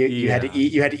Yeah, you had to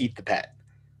eat the pet.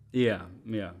 yeah,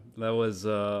 yeah. That was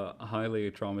highly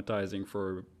traumatizing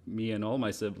for me and all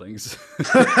my siblings,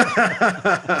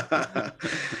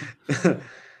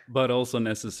 but also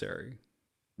necessary.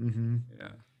 Hmm.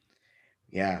 Yeah.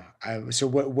 Yeah. So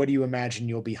what do you imagine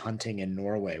you'll be hunting in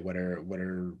Norway? What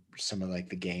are some of like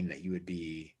the game that you would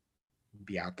be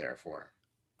out there for?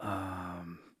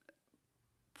 Um,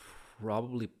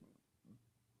 Probably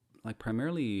like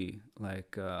primarily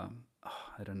like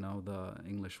I don't know the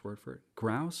English word for it.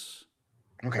 Grouse,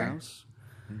 Okay. grouse.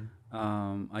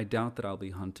 I doubt that I'll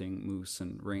be hunting moose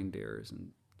and reindeers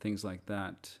and things like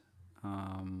that.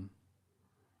 Um,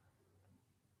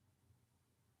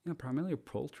 yeah, primarily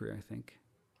poultry, I think.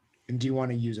 And do you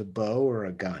want to use a bow or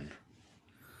a gun?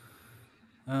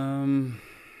 Um,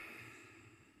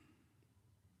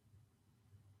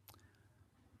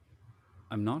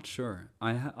 I'm not sure.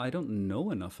 I don't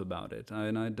know enough about it,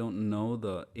 and I don't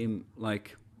know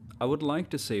like. I would like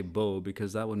to say bow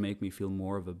because that would make me feel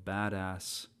more of a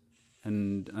badass,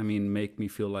 and I mean make me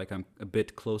feel like I'm a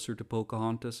bit closer to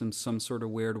Pocahontas in some sort of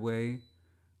weird way.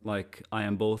 Like I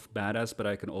am both badass, but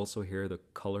I can also hear the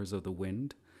colors of the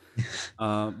wind.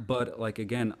 But like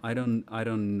again, I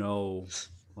don't know.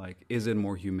 Like, is it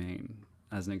more humane?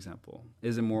 As an example,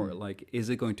 is it more like is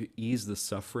it going to ease the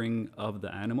suffering of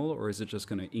the animal, or is it just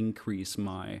going to increase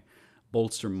my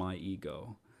bolster my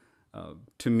ego?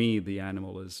 To me, the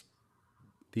animal's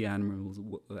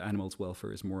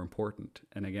welfare is more important.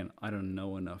 And again, I don't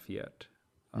know enough yet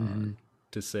uh, Hmm.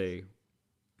 to say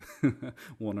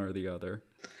one or the other,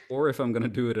 or if I'm going to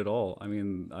do it at all. I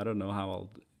mean, I don't know how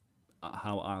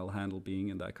I'll handle being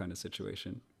in that kind of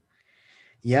situation.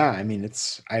 Yeah, I mean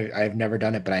I've never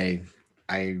done it, but I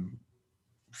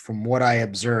from what I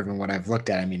observe and what I've looked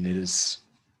at, I mean it is,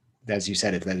 as you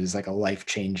said, that is like a life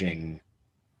changing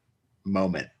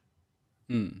moment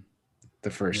Mm,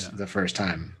 yeah. the first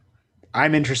time.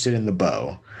 I'm interested in the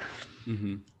bow.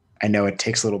 Hmm. I know it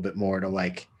takes a little bit more to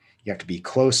like you have to be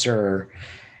closer,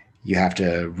 you have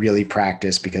to really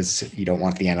practice because you don't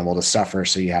want the animal to suffer,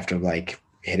 so you have to like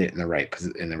hit it in the right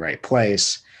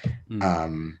place. Mm,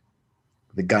 Um,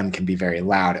 the gun can be very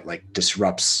loud; it like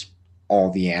disrupts all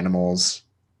the animals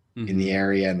in the hmm.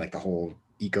 area and like the whole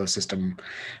ecosystem.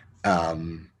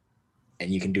 Um, and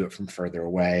you can do it from further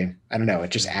away. I don't know. It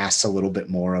just Yeah. asks a little bit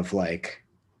more of like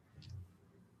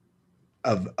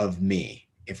of me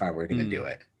if I were going to do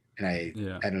Mm, it. And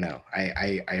yeah. I don't know.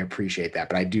 I appreciate that,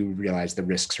 but I do realize the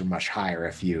risks are much higher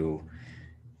if you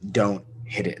don't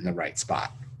hit it in the right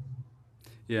spot.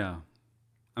 Yeah.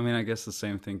 I mean, I guess the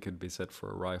same thing could be said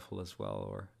for a rifle as well,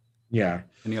 or Yeah.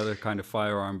 any other kind of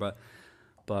firearm. But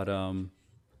but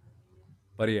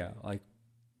yeah, like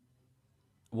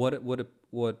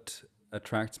what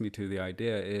attracts me to the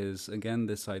idea is again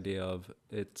this idea of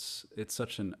it's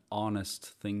such an honest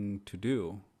thing to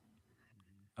do.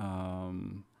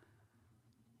 Um,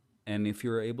 and if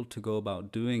you're able to go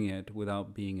about doing it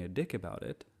without being a dick about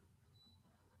it,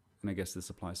 and I guess this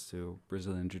applies to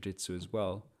Brazilian Jiu Jitsu as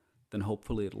well, then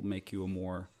hopefully it'll make you a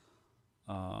more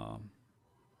um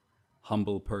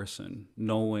humble person,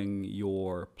 knowing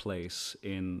your place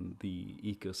in the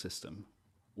ecosystem,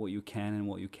 what you can and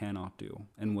what you cannot do,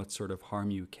 and what sort of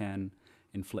harm you can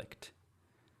inflict,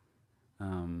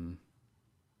 um,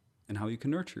 and how you can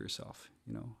nurture yourself,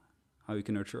 you know, how you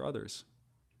can nurture others.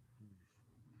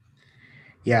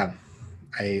 Yeah.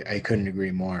 I couldn't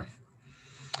agree more.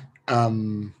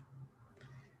 Um,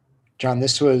 John,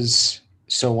 this was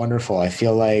so wonderful. I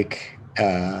feel like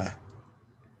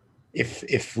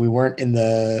if we weren't in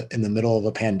the middle of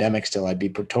a pandemic still, I'd be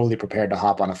totally prepared to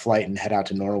hop on a flight and head out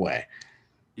to Norway.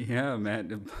 Yeah,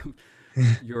 man.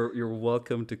 You're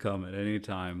welcome to come at any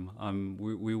time.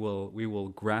 We will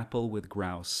grapple with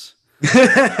grouse.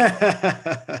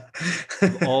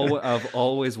 I've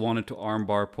always wanted to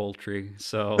armbar poultry,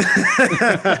 so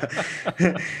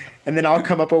And then I'll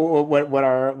come up with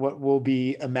what we'll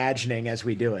be imagining as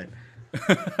we do it.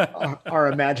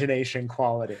 Our imagination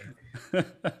quality.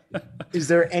 Is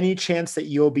there any chance that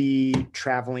you'll be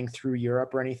traveling through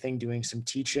Europe or anything, doing some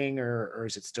teaching, or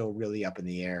is it still really up in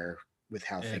the air with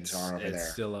how things it's are over it's there?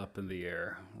 still up in the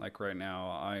air. Like right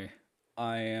now,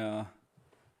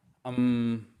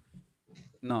 I'm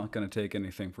not gonna take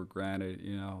anything for granted.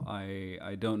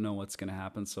 I don't know what's gonna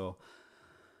happen. So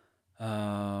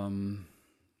um,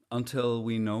 until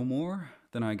we know more,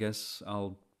 then I guess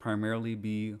I'll primarily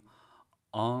be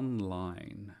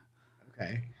online,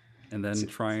 Okay. and then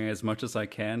trying as much as I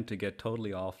can to get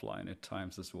totally offline at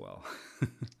times as well.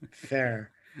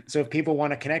 Fair. So if people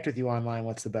want to connect with you online,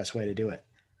 what's the best way to do it?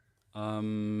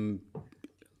 um,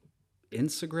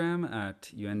 Instagram at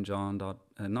unjohn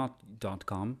not dot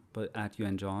com, but at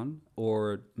unjohn,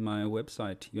 or my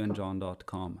website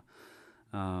unjohn.com.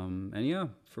 And yeah,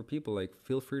 for people, like,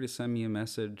 feel free to send me a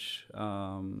message.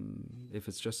 If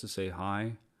it's just to say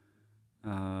hi,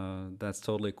 that's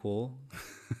totally cool.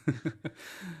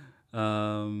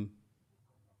 um,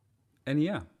 and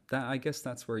yeah, that I guess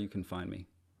that's where you can find me.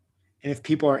 And if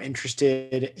people are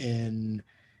interested in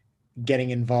getting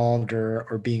involved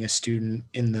or being a student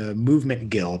in the movement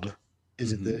guild,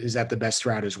 Hmm. is that the best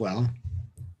route as well?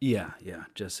 Yeah, yeah.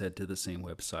 Just head to the same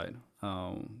website.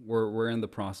 We're in the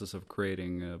process of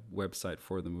creating a website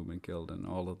for the Movement Guild and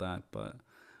all of that, but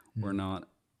we're Hmm. not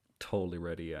totally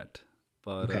ready yet.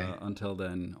 But Okay. until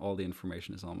then, all the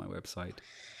information is on my website.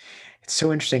 It's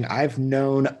so interesting. I've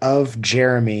known of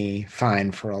Jeremy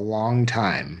Fine for a long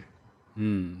time,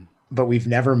 Hmm. but we've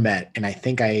never met. And I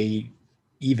think I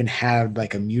even had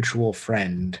like a mutual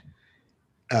friend.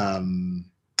 Um,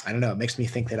 I don't know. It makes me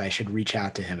think that I should reach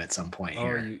out to him at some point Oh,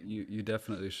 here. you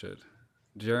definitely should.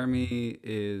 Jeremy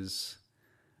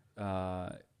uh,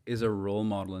 is a role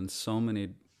model in so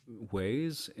many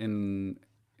ways in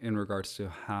regards to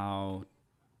how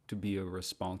to be a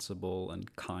responsible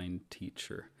and kind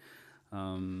teacher.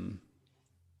 Um,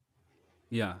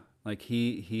 Yeah, like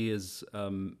he is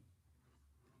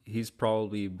he's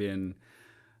probably been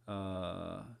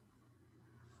uh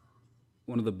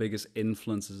one of the biggest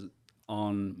influences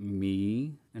on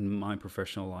me in my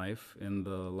professional life in the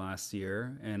last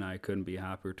year, and I couldn't be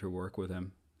happier to work with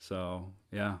him. So,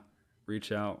 yeah,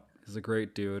 reach out. He's a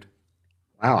great dude.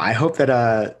 Wow. I hope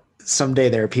that someday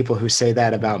there are people who say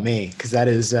that about me, because that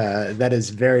is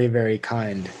very, very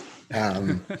kind.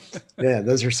 Um, yeah,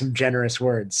 those are some generous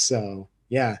words. So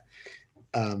yeah,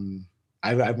 um,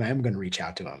 I am going to reach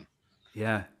out to him.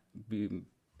 Yeah, be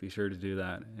be sure to do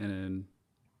that.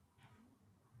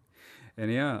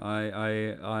 And yeah,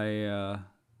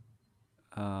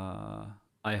 Uh,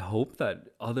 I hope that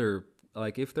other,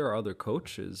 like, if there are other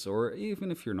coaches, or even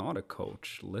if you're not a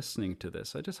coach listening to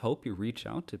this, I just hope you reach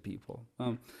out to people.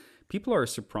 People are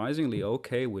surprisingly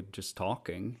okay with just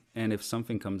talking, and if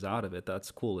something comes out of it,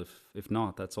 that's cool. If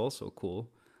not, that's also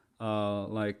cool.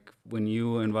 Like when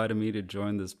you invited me to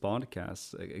join this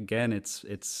podcast, again,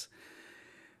 it's.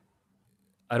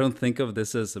 I don't think of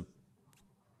this as a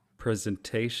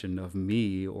presentation of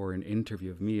me or an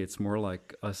interview of me. It's more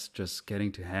like us just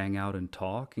getting to hang out and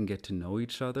talk and get to know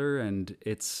each other, and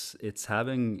it's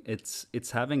having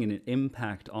an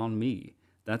impact on me.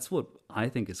 That's what I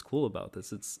think is cool about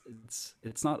this. It's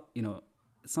not,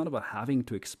 it's not about having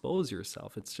to expose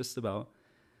yourself. It's just about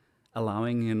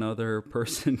allowing another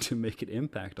person to make an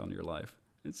impact on your life.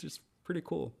 It's just pretty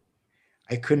cool.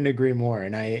 I couldn't agree more,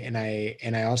 and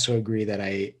I also agree that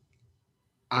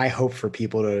I hope for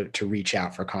people to reach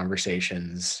out for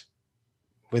conversations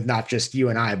with not just you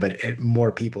and I, but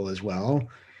more people as well,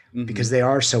 because Hmm. they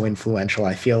are so influential.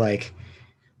 I feel like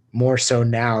more so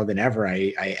now than ever,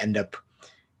 I end up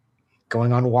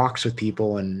going on walks with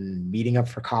people and meeting up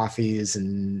for coffees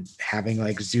and having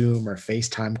like Zoom or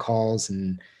FaceTime calls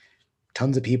and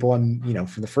tons of people I'm,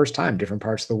 for the first time, different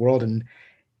parts of the world.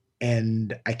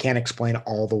 And I can't explain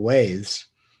all the ways,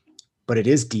 but it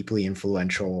is deeply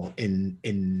influential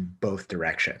in both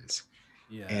directions.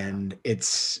 Yeah. And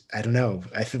it's, I don't know,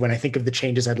 when I think of the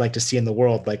changes I'd like to see in the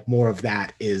world, like more of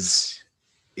that is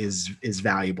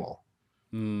valuable.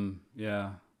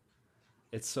 Yeah.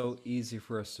 It's so easy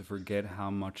for us to forget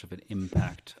how much of an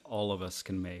impact all of us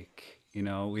can make.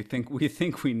 We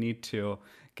think we need to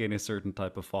gain a certain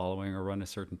type of following or run a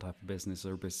certain type of business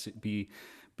or be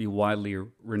widely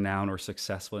renowned or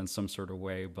successful in some sort of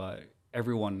way, but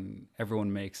everyone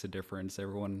makes a difference.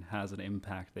 Everyone has an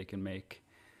impact they can make.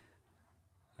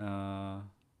 Uh,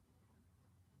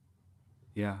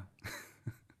 yeah.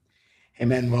 Hey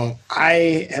man, well,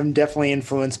 I am definitely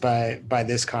influenced by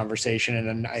this conversation,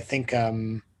 and I think I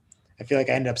feel like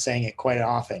I end up saying it quite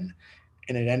often,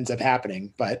 and it ends up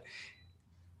happening. But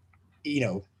you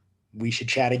know, we should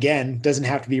chat again. Doesn't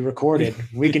have to be recorded.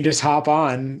 We can just hop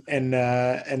on and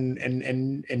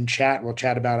chat. We'll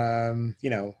chat about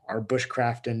our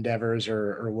bushcraft endeavors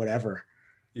or whatever.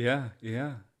 Yeah,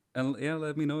 yeah. And yeah,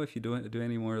 let me know if you do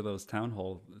any more of those town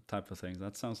hall type of things.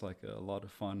 That sounds like a lot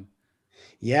of fun.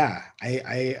 Yeah,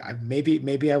 I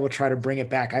maybe I will try to bring it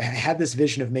back. I had this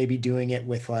vision of maybe doing it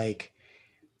with like,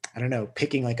 I don't know,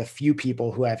 picking like a few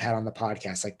people who I've had on the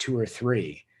podcast, like two or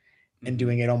three, and Hmm.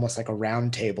 doing it almost like a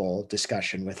roundtable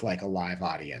discussion with like a live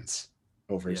audience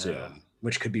over Yeah. Zoom,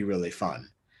 which could be really fun. And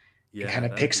kind Yeah, of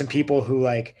that'd pick be some cool. people who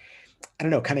like, I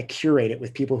don't know, kind of curate it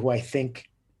with people who I think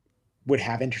would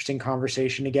have interesting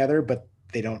conversation together, but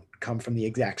they don't come from the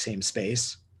exact same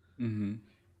space. Hmm.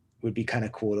 Would be kind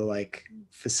of cool to like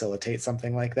facilitate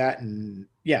something like that. And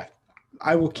yeah,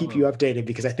 I will keep you Oh, updated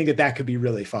because I think that that could be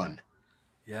really fun.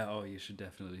 yeah. Oh, you should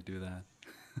definitely do that.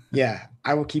 Yeah,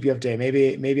 I will keep you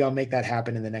updated. Maybe I'll make that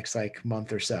happen in the next like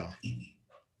month or so.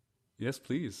 Yes,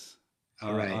 please.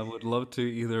 All I right. would love to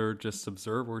either just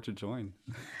observe or to join.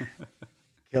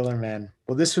 Killer man.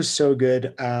 Well, this was so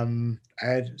good.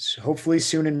 I'd hopefully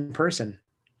soon in person.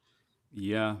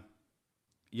 Yeah.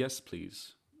 Yes,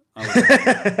 please. I would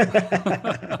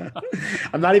love to.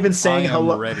 I'm not even I saying am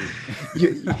hello. ready.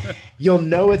 You, you'll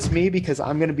know it's me because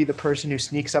I'm going to be the person who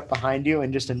sneaks up behind you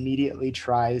and just immediately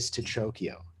tries to choke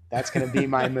you. That's going to be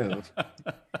my move.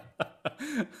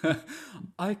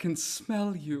 I can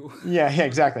smell you. Yeah,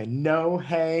 exactly. No,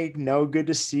 hey, no, good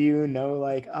to see you. No,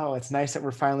 like, oh, it's nice that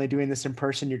we're finally doing this in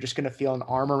person. You're just going to feel an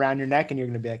arm around your neck and you're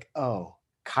going to be like, oh,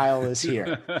 Kyle is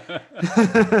here.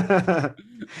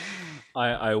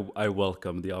 I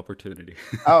welcome the opportunity.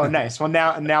 Oh, nice. Well,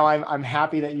 now I'm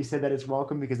happy that you said that it's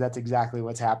welcome because that's exactly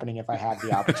what's happening if I have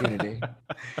the opportunity.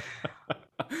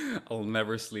 I'll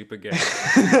never sleep again.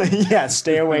 Yeah,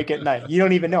 stay awake at night. You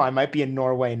don't even know. I might be in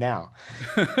Norway now.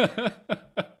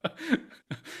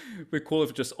 Be cool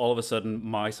if just all of a sudden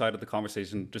my side of the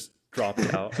conversation just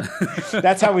dropped out.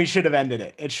 That's how we should have ended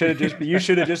it. It should have just you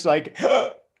should have just like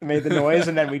made the noise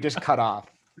and then we just cut off.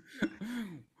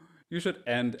 You should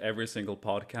end every single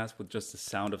podcast with just the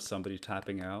sound of somebody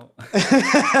tapping out,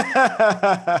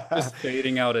 just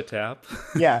fading out a tap.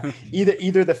 Yeah,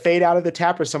 either the fade out of the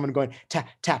tap or someone going tap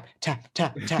tap tap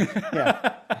tap tap.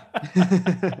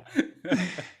 Yeah.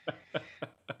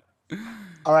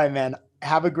 All right, man.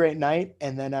 Have a great night,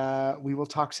 and then we will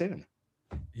talk soon.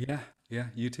 Yeah, yeah,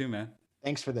 you too, man.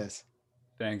 Thanks for this.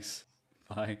 Thanks.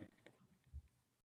 Bye.